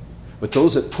 But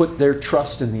those that put their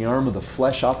trust in the arm of the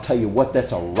flesh, I'll tell you what,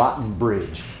 that's a rotten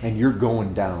bridge, and you're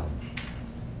going down.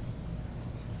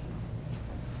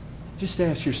 Just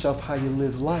ask yourself how you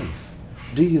live life.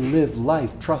 Do you live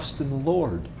life trusting the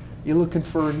Lord? You're looking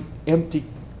for an empty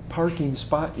parking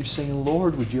spot. You're saying,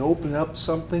 Lord, would you open up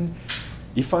something?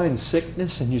 You find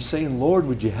sickness and you're saying, Lord,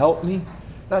 would you help me?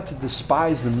 Not to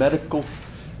despise the medical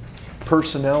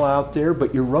personnel out there,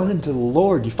 but you're running to the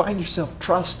Lord. You find yourself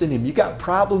trusting Him. You got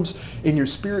problems in your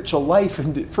spiritual life,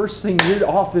 and the first thing, you're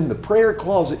off in the prayer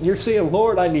closet and you're saying,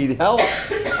 Lord, I need help.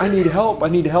 I need help. I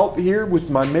need help here with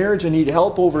my marriage. I need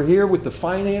help over here with the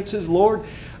finances. Lord,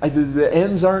 the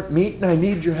ends aren't meeting. I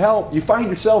need your help. You find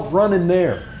yourself running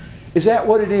there. Is that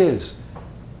what it is?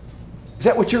 Is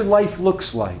that what your life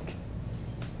looks like?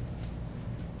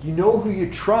 You know who you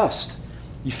trust.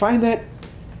 You find that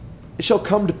it shall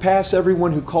come to pass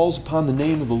everyone who calls upon the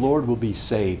name of the Lord will be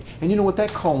saved. And you know what?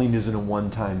 That calling isn't a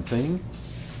one-time thing.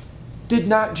 Did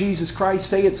not Jesus Christ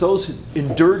say it's those who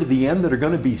endure to the end that are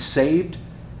going to be saved?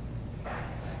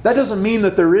 That doesn't mean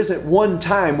that there isn't one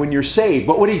time when you're saved.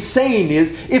 But what He's saying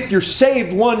is, if you're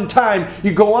saved one time,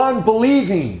 you go on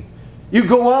believing. You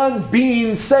go on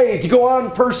being saved. You go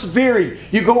on persevering.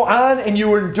 You go on and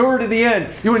you endure to the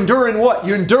end. You endure in what?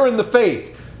 You endure in the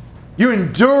faith. You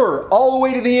endure all the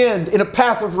way to the end in a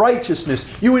path of righteousness.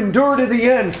 You endure to the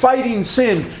end fighting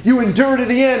sin. You endure to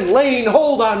the end laying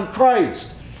hold on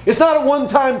Christ. It's not a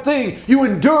one-time thing. You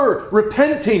endure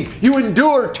repenting. You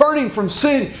endure turning from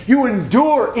sin. You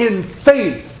endure in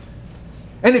faith.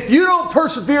 And if you don't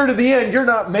persevere to the end, you're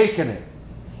not making it.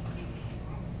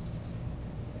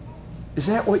 Is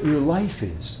that what your life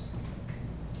is?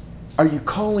 Are you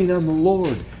calling on the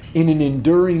Lord in an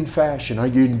enduring fashion? Are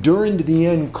you enduring to the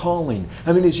end calling?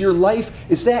 I mean, is your life,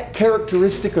 is that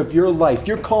characteristic of your life?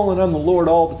 You're calling on the Lord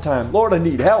all the time. Lord, I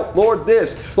need help. Lord,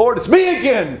 this. Lord, it's me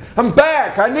again. I'm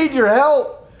back. I need your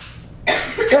help.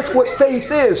 That's what faith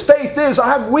is. Faith is,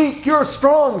 I'm weak. You're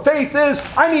strong. Faith is,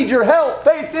 I need your help.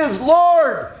 Faith is,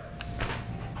 Lord,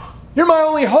 you're my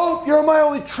only hope. You're my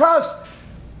only trust.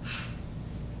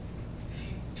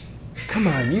 Come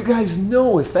on, you guys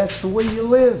know if that's the way you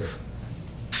live.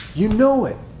 You know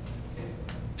it.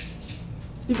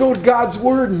 You go to God's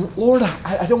Word and, Lord,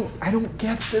 I don't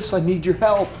get this. I need your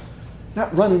help.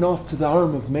 Not running off to the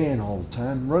arm of man all the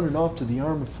time, running off to the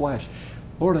arm of flesh.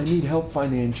 Lord, I need help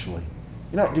financially.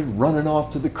 You're not just running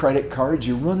off to the credit cards.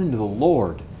 You're running to the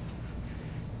Lord.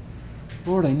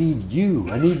 Lord, I need you.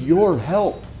 I need your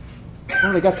help.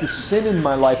 Lord, I got this sin in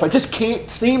my life. I just can't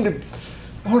seem to...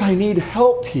 Lord, I need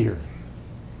help here.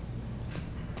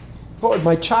 Lord,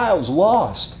 my child's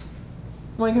lost.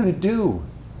 What am I going to do?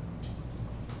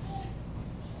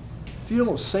 If you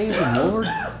don't save him, Lord,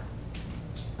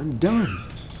 I'm done.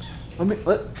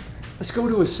 Let's go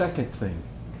to a second thing.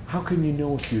 How can you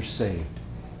know if you're saved?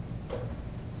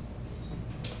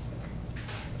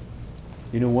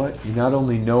 You know what? You not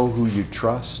only know who you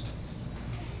trust,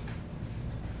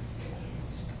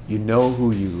 you know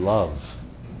who you love.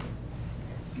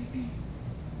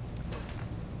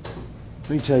 Let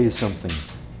me tell you something.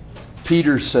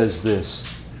 Peter says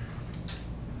this,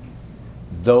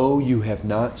 though you have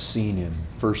not seen him,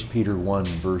 1 Peter 1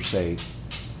 verse 8,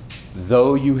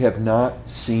 though you have not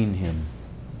seen him,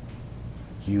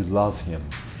 you love him.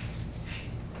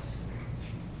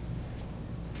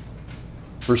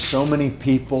 For so many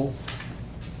people,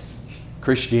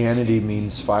 Christianity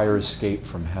means fire escape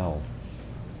from hell.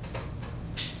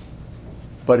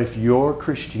 But if your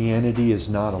Christianity is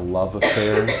not a love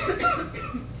affair,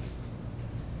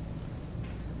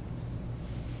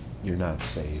 you're not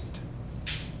saved.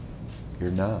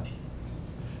 You're not.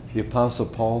 The Apostle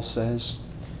Paul says,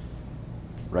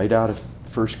 right out of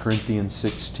 1 Corinthians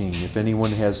 16, if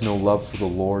anyone has no love for the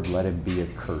Lord, let him be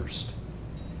accursed.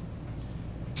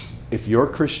 If your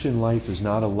Christian life is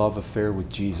not a love affair with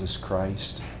Jesus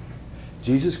Christ,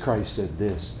 Jesus Christ said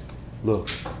this, look,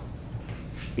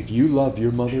 if you love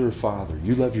your mother or father,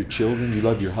 you love your children, you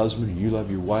love your husband, you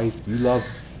love your wife, you love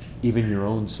even your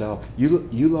own self, you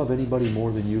love anybody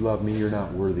more than you love me, you're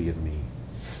not worthy of me.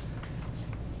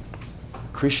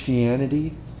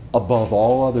 Christianity, above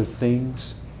all other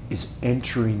things, is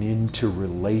entering into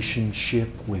relationship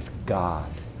with God,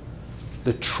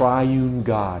 the triune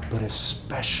God, but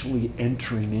especially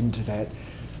entering into that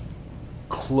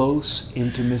close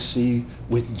intimacy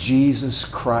with Jesus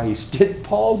Christ. Did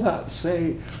Paul not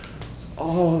say,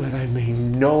 Oh, that I may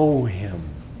know him.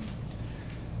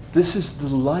 This is the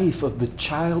life of the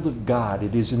child of God.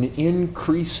 It is an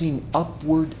increasing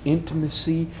upward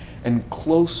intimacy and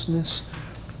closeness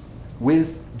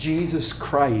with Jesus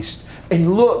Christ.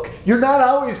 And look, you're not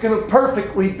always going to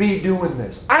perfectly be doing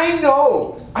this. I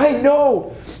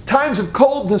know. Times of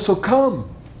coldness will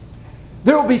come.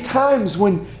 There will be times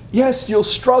when, yes, you'll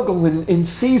struggle, and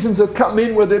seasons will come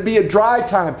in where there'll be a dry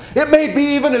time. It may be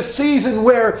even a season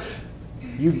where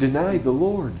you've denied the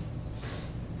Lord.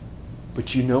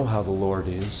 But you know how the Lord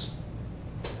is.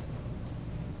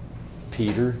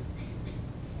 Peter,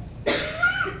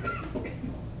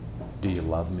 do you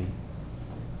love me?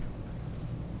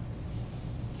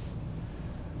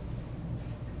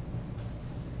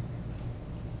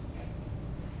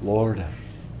 Lord,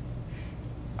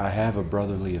 I have a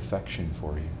brotherly affection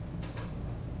for you.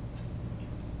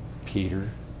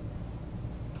 Peter,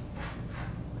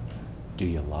 do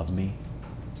you love me?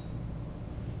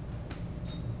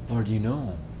 Lord, you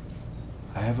know,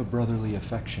 I have a brotherly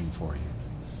affection for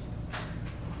you.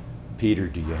 Peter,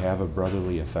 do you have a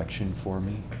brotherly affection for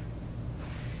me?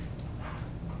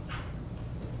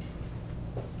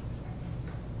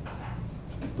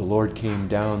 The Lord came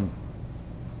down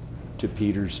to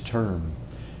Peter's term.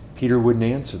 Peter wouldn't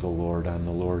answer the Lord on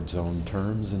the Lord's own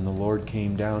terms, and the Lord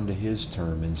came down to his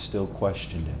term and still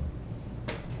questioned him.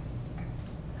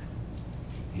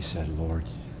 He said, Lord,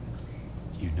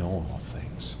 you know all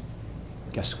things.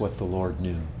 Guess what the Lord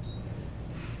knew?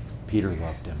 Peter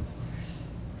loved him.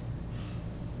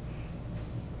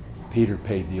 Peter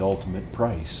paid the ultimate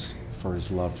price for his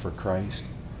love for Christ.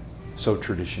 So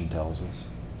tradition tells us.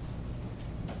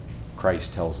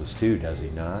 Christ tells us too, does he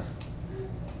not?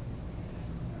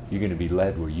 You're going to be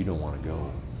led where you don't want to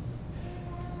go.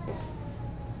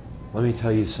 Let me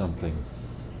tell you something.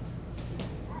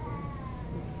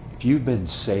 If you've been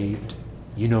saved,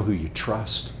 you know who you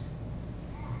trust.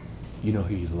 You know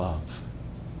who you love.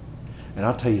 And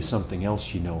I'll tell you something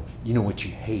else you know. You know what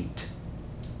you hate.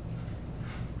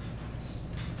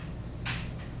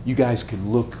 You guys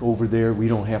can look over there. We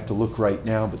don't have to look right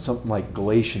now, but something like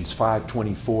Galatians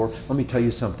 5:24. Let me tell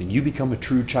you something. You become a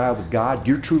true child of God.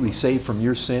 You're truly saved from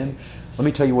your sin. Let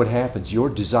me tell you what happens. Your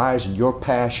desires and your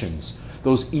passions,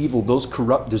 those evil, those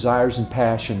corrupt desires and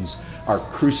passions are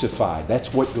crucified.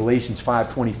 That's what Galatians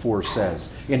 5:24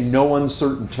 says in no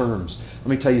uncertain terms. Let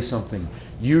me tell you something.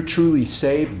 You truly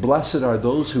saved. Blessed are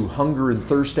those who hunger and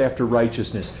thirst after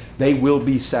righteousness. They will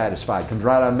be satisfied. Comes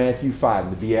right out of Matthew 5 in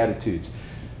the Beatitudes.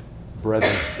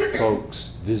 Brethren,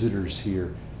 folks, visitors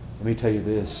here, let me tell you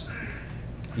this.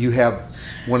 You have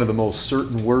one of the most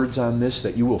certain words on this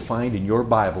that you will find in your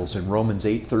Bibles in Romans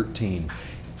 8:13.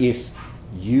 If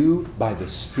you, by the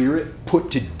Spirit, put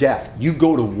to death, you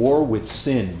go to war with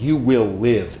sin, you will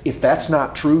live. If that's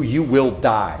not true, you will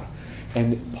die.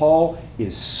 And Paul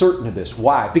is certain of this.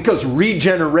 Why? Because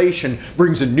regeneration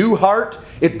brings a new heart.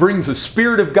 It brings the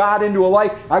Spirit of God into a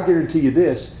life. I guarantee you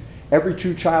this. Every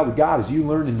true child of God, as you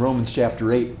learn in Romans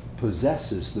chapter 8,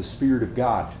 possesses the Spirit of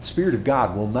God. The Spirit of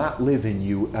God will not live in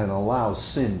you and allow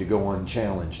sin to go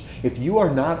unchallenged. If you are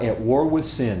not at war with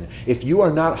sin, if you are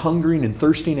not hungering and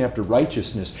thirsting after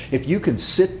righteousness, if you can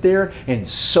sit there and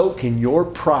soak in your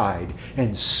pride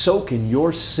and soak in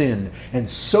your sin and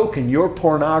soak in your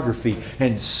pornography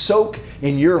and soak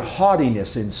in your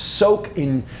haughtiness and soak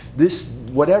in this,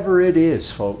 whatever it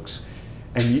is, folks,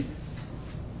 and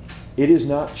it is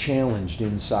not challenged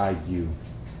inside you,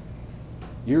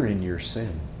 you're in your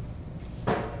sin.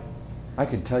 I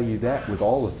can tell you that with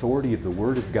all authority of the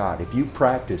Word of God. If you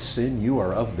practice sin, you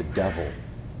are of the devil.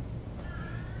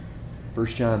 1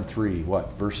 John 3,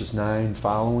 verses 9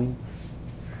 following?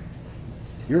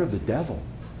 You're of the devil.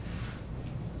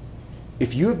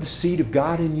 If you have the seed of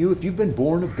God in you, if you've been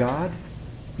born of God,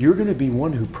 you're going to be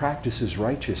one who practices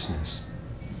righteousness.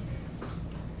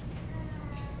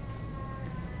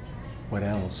 What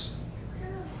else?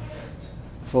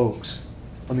 Folks,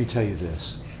 let me tell you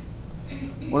this.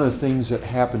 One of the things that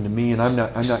happened to me, and I'm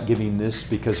not giving this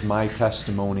because my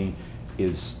testimony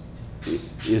is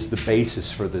the basis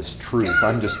for this truth.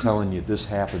 I'm just telling you this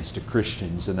happens to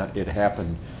Christians, and it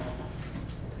happened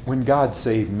when God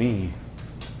saved me.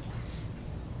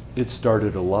 It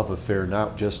started a love affair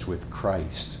not just with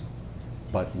Christ,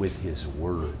 but with His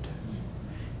Word.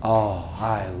 Oh,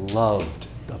 I loved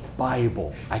the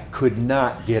Bible. I could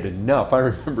not get enough. I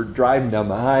remember driving down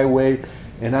the highway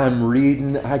and I'm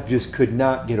reading. I just could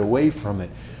not get away from it.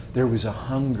 There was a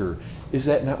hunger. Is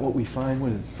that not what we find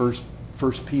when in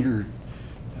 1 Peter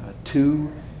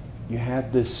 2, you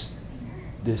have this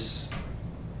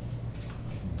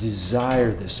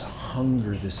desire, this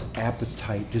hunger, this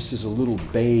appetite, just as a little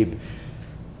babe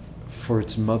for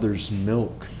its mother's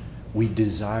milk. We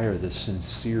desire the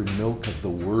sincere milk of the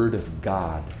Word of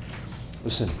God.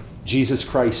 Listen, Jesus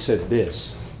Christ said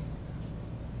this.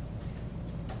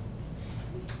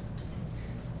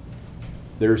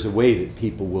 There's a way that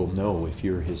people will know if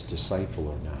you're His disciple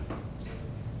or not.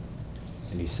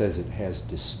 And He says it has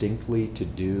distinctly to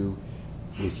do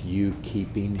with you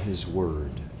keeping His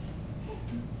Word.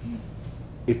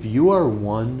 If you are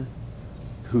one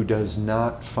who does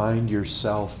not find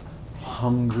yourself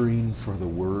hungering for the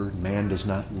Word, man does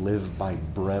not live by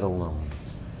bread alone,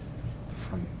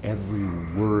 from every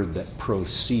word that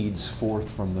proceeds forth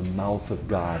from the mouth of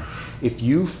God. If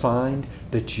you find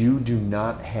that you do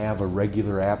not have a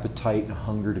regular appetite and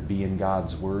hunger to be in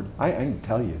God's Word, I can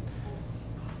tell you,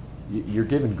 you're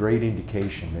giving great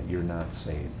indication that you're not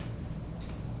saved.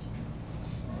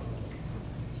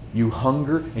 You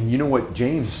hunger, and you know what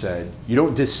James said, you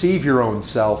don't deceive your own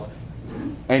self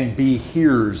and be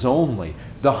hearers only.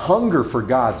 The hunger for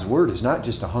God's Word is not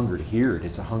just a hunger to hear it,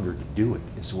 it's a hunger to do it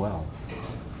as well.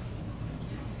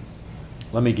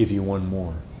 Let me give you one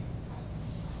more.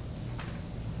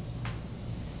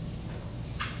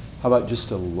 How about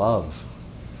just a love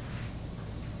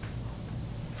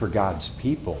for God's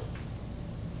people?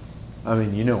 I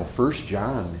mean, you know, 1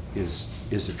 John is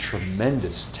a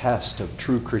tremendous test of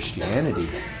true Christianity.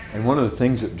 And one of the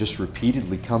things that just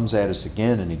repeatedly comes at us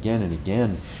again and again and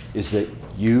again is that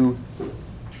you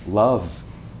love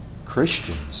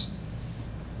Christians.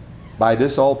 By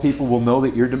this all people will know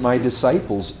that you're my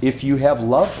disciples if you have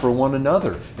love for one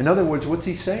another. In other words, what's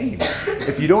he saying?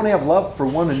 If you don't have love for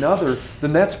one another,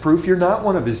 then that's proof you're not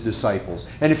one of his disciples.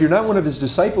 And if you're not one of his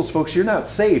disciples, folks, you're not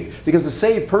saved. Because a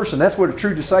saved person, that's what a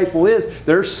true disciple is.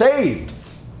 They're saved.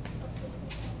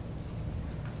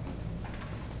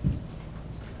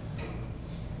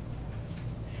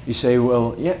 You say,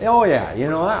 well, yeah, oh yeah, you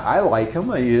know, I like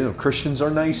them. Christians are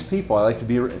nice people. I like to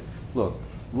be... Look,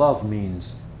 love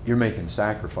means you're making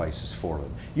sacrifices for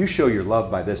them. You show your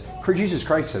love by this. Jesus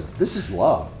Christ said, this is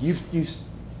love. You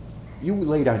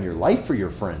lay down your life for your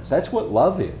friends. That's what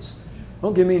love is.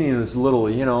 Don't give me any of this little,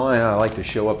 I like to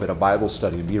show up at a Bible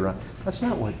study and be around. That's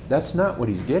not what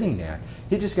he's getting at.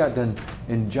 He just got done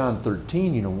in John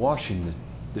 13, washing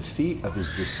the feet of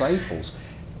his disciples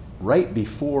right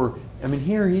before. I mean,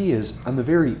 here he is on the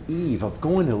very eve of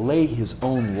going to lay his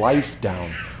own life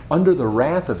down under the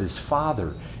wrath of his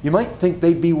Father. You might think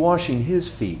they'd be washing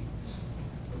his feet,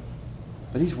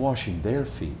 but he's washing their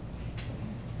feet.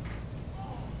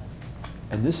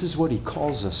 And this is what he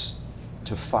calls us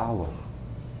to follow.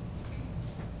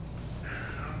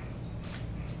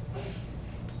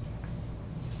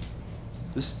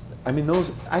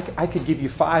 I could give you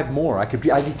 5 more. I could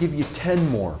give you 10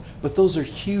 more. But those are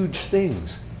huge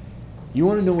things. You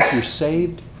want to know if you're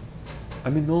saved? I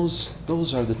mean,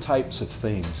 those are the types of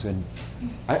things. And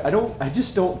I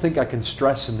just don't think I can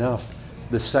stress enough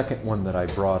the second one that I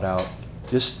brought out,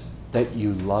 just that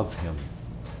you love him.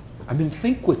 I mean,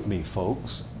 think with me,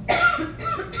 folks.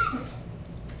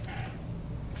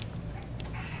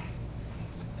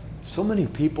 So many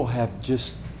people have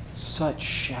just such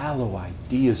shallow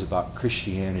ideas about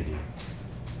Christianity.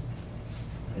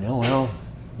 Well,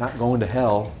 not going to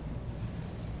hell,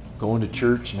 going to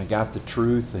church and I got the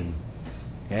truth and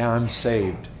yeah, I'm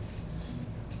saved.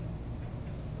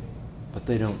 But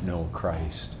they don't know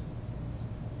Christ.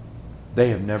 They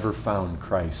have never found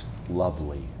Christ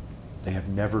lovely. They have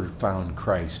never found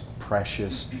Christ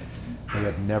precious. They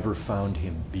have never found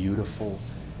him beautiful.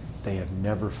 They have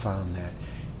never found that.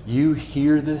 You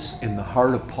hear this in the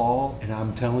heart of Paul, and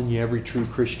I'm telling you, every true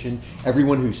Christian,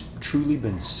 everyone who's truly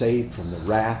been saved from the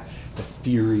wrath, the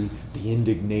fury, the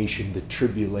indignation, the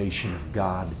tribulation of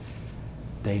God,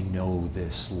 they know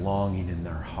this longing in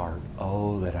their heart.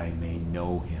 Oh, that I may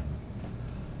know him.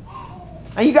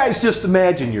 Now you guys just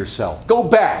imagine yourself. Go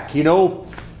back,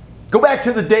 Go back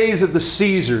to the days of the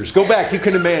Caesars. Go back, you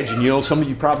can imagine, some of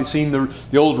you probably seen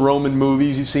the old Roman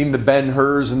movies. You've seen the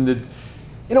Ben-Hurs and the...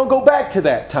 go back to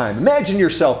that time. Imagine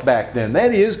yourself back then.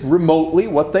 That is remotely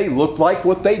what they looked like,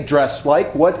 what they dressed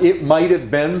like, what it might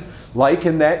have been like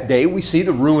in that day. We see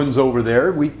the ruins over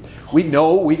there. We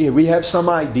know, we have some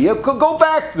idea. Go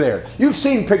back there. You've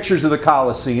seen pictures of the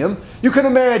Colosseum. You can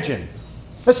imagine.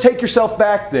 Let's take yourself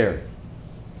back there.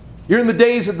 You're in the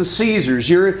days of the Caesars.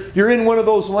 You're in one of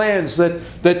those lands that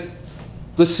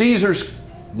the Caesars,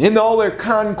 in all their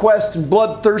conquest and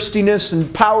bloodthirstiness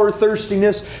and power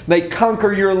thirstiness, they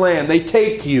conquer your land. They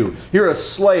take you. You're a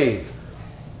slave.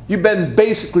 You've been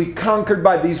basically conquered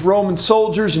by these Roman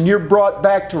soldiers and you're brought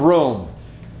back to Rome.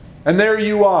 And there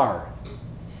you are.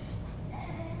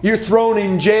 You're thrown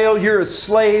in jail. You're a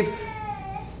slave.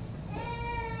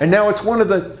 And now it's one of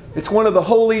the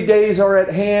holy days are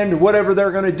at hand. Whatever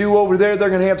they're going to do over there, they're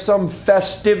going to have some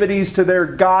festivities to their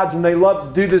gods, and they love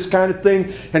to do this kind of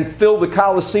thing and fill the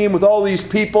Colosseum with all these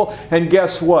people. And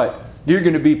guess what? You're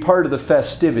going to be part of the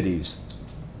festivities.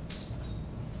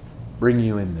 Bring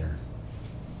you in there.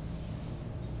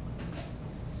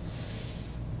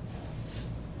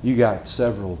 You got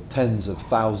several tens of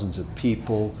thousands of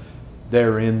people.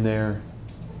 They're in there.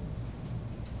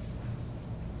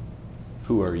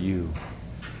 Who are you?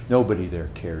 Nobody there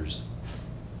cares.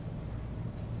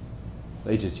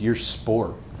 You're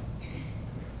sport.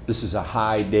 This is a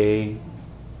high day.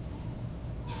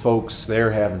 Folks,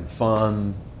 they're having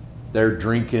fun. They're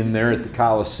drinking. They're at the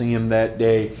Colosseum that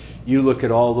day. You look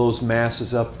at all those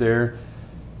masses up there.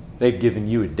 They've given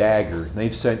you a dagger.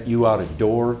 They've sent you out a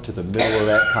door to the middle of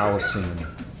that Colosseum.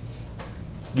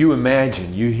 You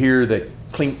imagine, you hear that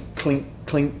clink, clink,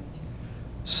 clink.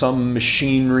 Some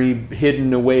machinery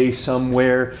hidden away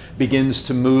somewhere begins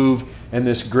to move, and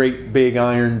this great big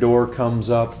iron door comes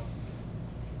up.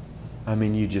 I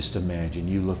mean, you just imagine.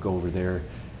 You look over there,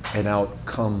 and out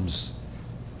comes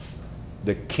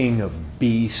the king of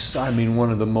beasts. I mean,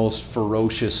 one of the most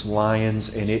ferocious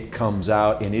lions, and it comes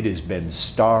out, and it has been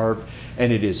starved,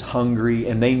 and it is hungry,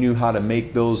 and they knew how to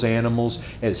make those animals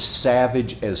as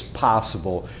savage as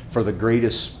possible for the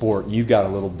greatest sport. You've got a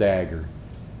little dagger.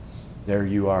 There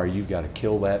you are. You've got to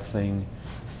kill that thing,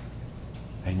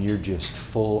 and you're just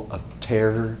full of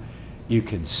terror. You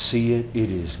can see it. It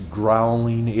is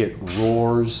growling. It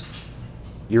roars.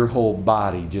 Your whole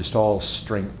body, just all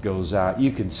strength goes out.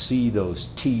 You can see those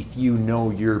teeth. You know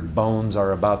your bones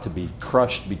are about to be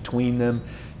crushed between them.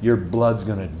 Your blood's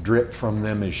going to drip from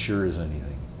them as sure as anything.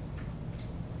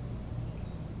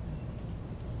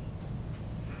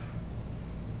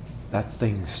 That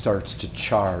thing starts to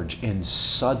charge, and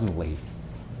suddenly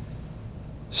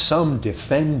some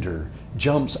defender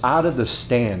jumps out of the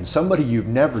stand, somebody you've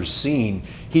never seen.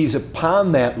 He's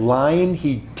upon that lion.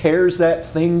 He tears that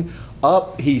thing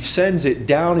up. He sends it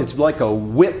down. It's like a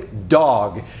whipped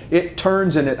dog. It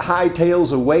turns and it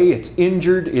hightails away. It's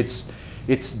injured. It's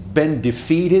been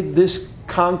defeated. This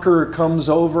conqueror comes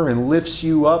over and lifts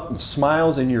you up and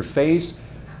smiles in your face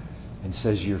and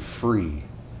says, "You're free."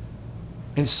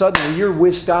 And suddenly you're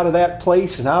whisked out of that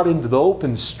place and out into the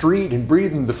open street and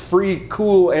breathing the free,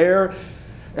 cool air.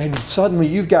 And suddenly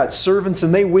you've got servants,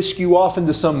 and they whisk you off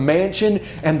into some mansion,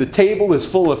 and the table is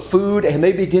full of food, and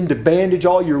they begin to bandage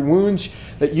all your wounds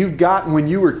that you've gotten when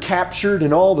you were captured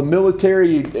and all the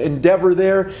military endeavor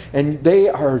there. And they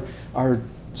are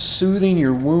soothing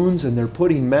your wounds, and they're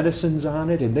putting medicines on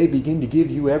it, and they begin to give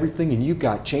you everything, and you've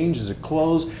got changes of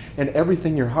clothes and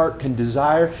everything your heart can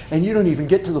desire, and you don't even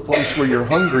get to the place where you're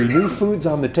hungry. New food's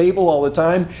on the table all the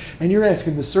time, and you're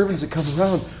asking the servants that come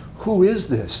around, "Who is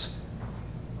this?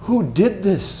 Who did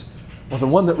this?" Well, the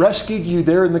one that rescued you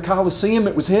there in the Colosseum,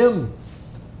 it was him.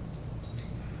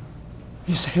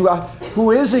 You say, "Well,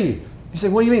 who is he?" You say,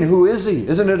 "What do you mean, who is he?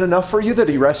 Isn't it enough for you that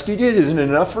he rescued you? Isn't it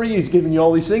enough for you? He's giving you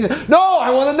all these things." "No, I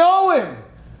want to know him.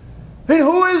 I mean,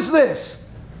 who is this?"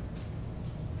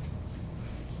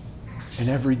 And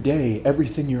every day,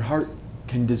 everything your heart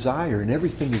can desire, and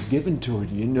everything is given to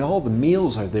you, and all the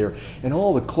meals are there, and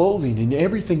all the clothing, and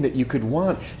everything that you could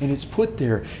want, and it's put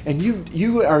there. And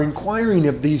you are inquiring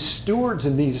of these stewards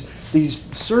and these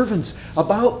servants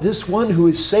about this one who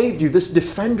has saved you, this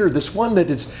defender, this one that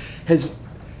has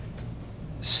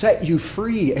set you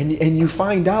free. And you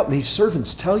find out, and these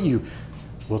servants tell you,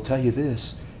 "We'll tell you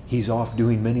this, he's off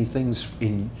doing many things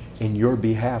in your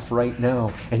behalf right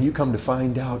now." And you come to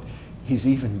find out, he's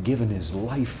even given his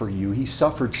life for you. He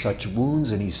suffered such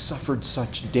wounds, and he's suffered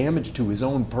such damage to his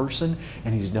own person,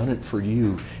 and he's done it for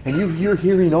you. And you're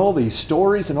hearing all these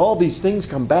stories, and all these things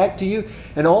come back to you,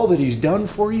 and all that he's done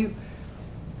for you.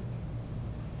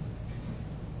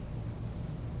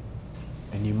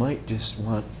 And you might just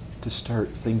want to start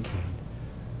thinking,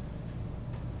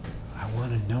 "I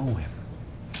want to know him.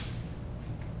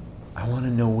 I want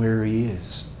to know where he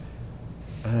is."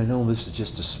 And I know this is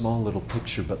just a small little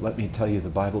picture, but let me tell you, the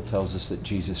Bible tells us that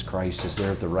Jesus Christ is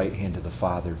there at the right hand of the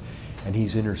Father, and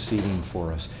he's interceding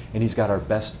for us, and he's got our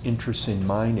best interests in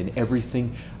mind, and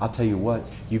everything. I'll tell you what,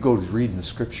 you go to read in the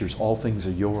scriptures, all things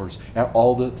are yours.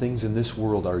 All the things in this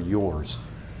world are yours.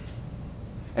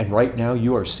 And right now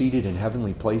you are seated in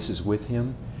heavenly places with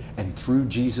him, and through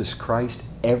Jesus Christ,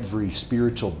 every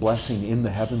spiritual blessing in the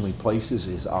heavenly places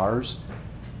is ours.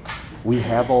 We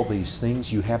have all these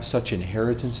things. You have such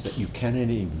inheritance that you cannot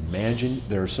even imagine.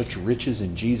 There are such riches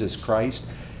in Jesus Christ.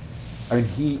 I mean,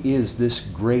 he is this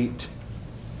great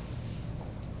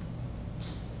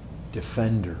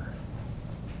defender.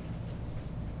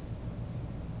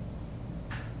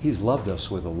 He's loved us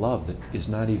with a love that is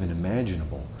not even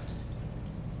imaginable.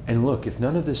 And look, if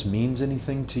none of this means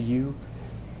anything to you,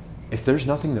 if there's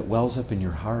nothing that wells up in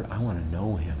your heart, I want to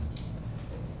know Him.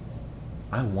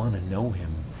 I want to know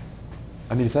Him.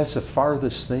 I mean, if that's the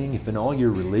farthest thing, if in all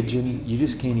your religion you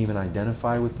just can't even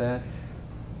identify with that,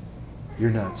 you're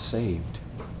not saved.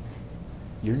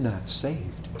 You're not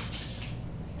saved.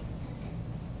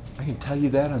 I can tell you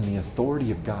that on the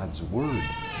authority of God's Word.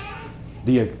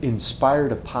 The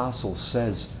inspired apostle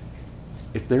says,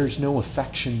 if there's no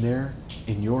affection there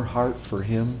in your heart for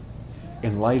Him,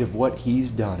 in light of what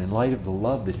He's done, in light of the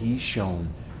love that He's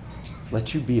shown,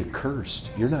 let you be accursed.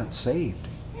 You're not saved.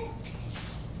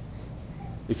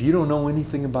 If you don't know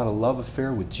anything about a love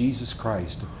affair with Jesus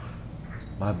Christ,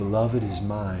 my beloved is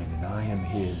mine and I am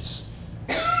His.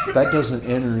 If that doesn't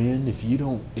enter in, if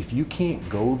you can't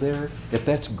go there, if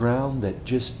that's ground that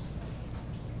just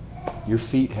your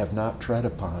feet have not tread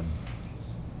upon,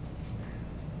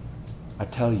 I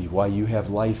tell you, while you have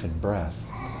life and breath,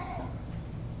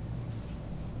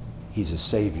 He's a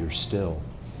Savior still.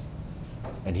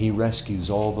 And He rescues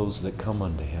all those that come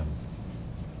unto Him.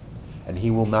 And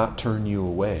He will not turn you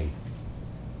away.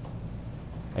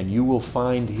 And you will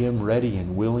find Him ready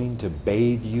and willing to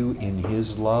bathe you in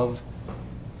His love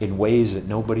in ways that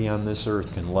nobody on this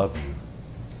earth can love you.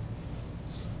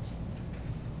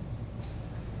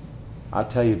 I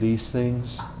tell you, these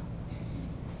things,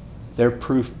 they're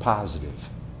proof positive.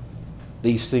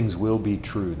 These things will be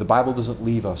true. The Bible doesn't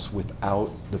leave us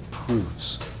without the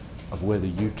proofs of whether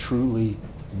you truly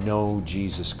know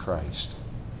Jesus Christ.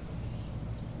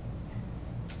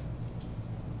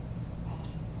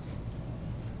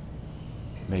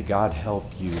 May God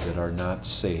help you that are not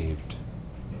saved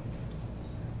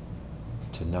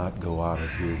to not go out of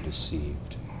here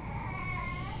deceived,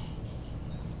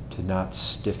 to not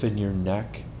stiffen your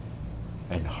neck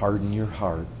and harden your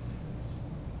heart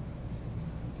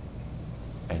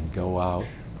and go out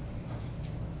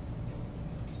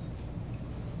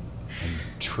and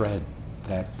tread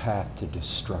that path to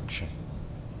destruction.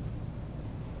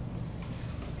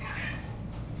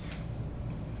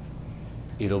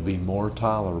 It'll be more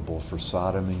tolerable for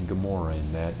Sodom and Gomorrah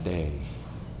in that day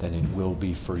than it will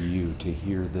be for you to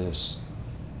hear this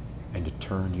and to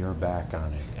turn your back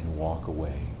on it and walk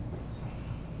away.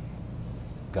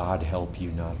 God help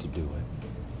you not to do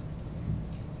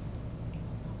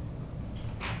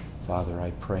it. Father,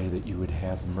 I pray that you would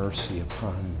have mercy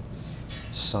upon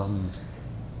some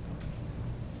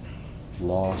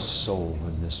lost soul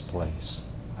in this place.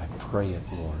 I pray it,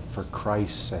 Lord, for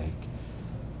Christ's sake.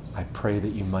 I pray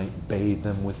that you might bathe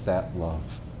them with that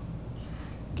love.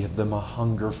 Give them a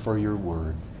hunger for your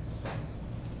word.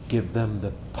 Give them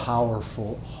the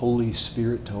powerful Holy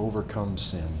Spirit to overcome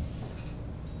sin.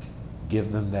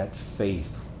 Give them that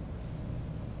faith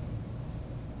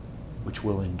which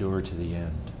will endure to the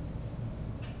end.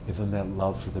 Give them that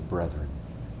love for the brethren.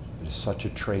 It is such a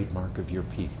trademark of your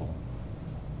people.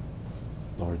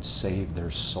 Lord, save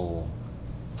their soul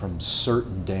from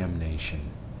certain damnation.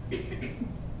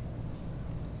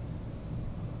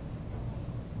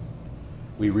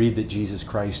 We read that Jesus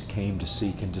Christ came to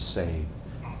seek and to save.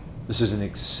 This is an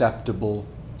acceptable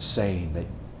saying that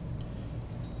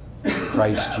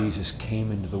Christ Jesus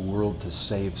came into the world to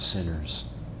save sinners.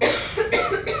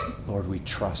 Lord, we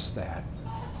trust that.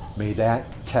 May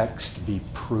that text be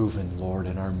proven, Lord,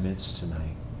 in our midst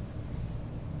tonight.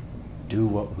 Do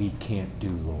what we can't do,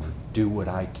 Lord. Do what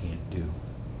I can't do.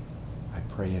 I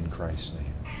pray in Christ's name.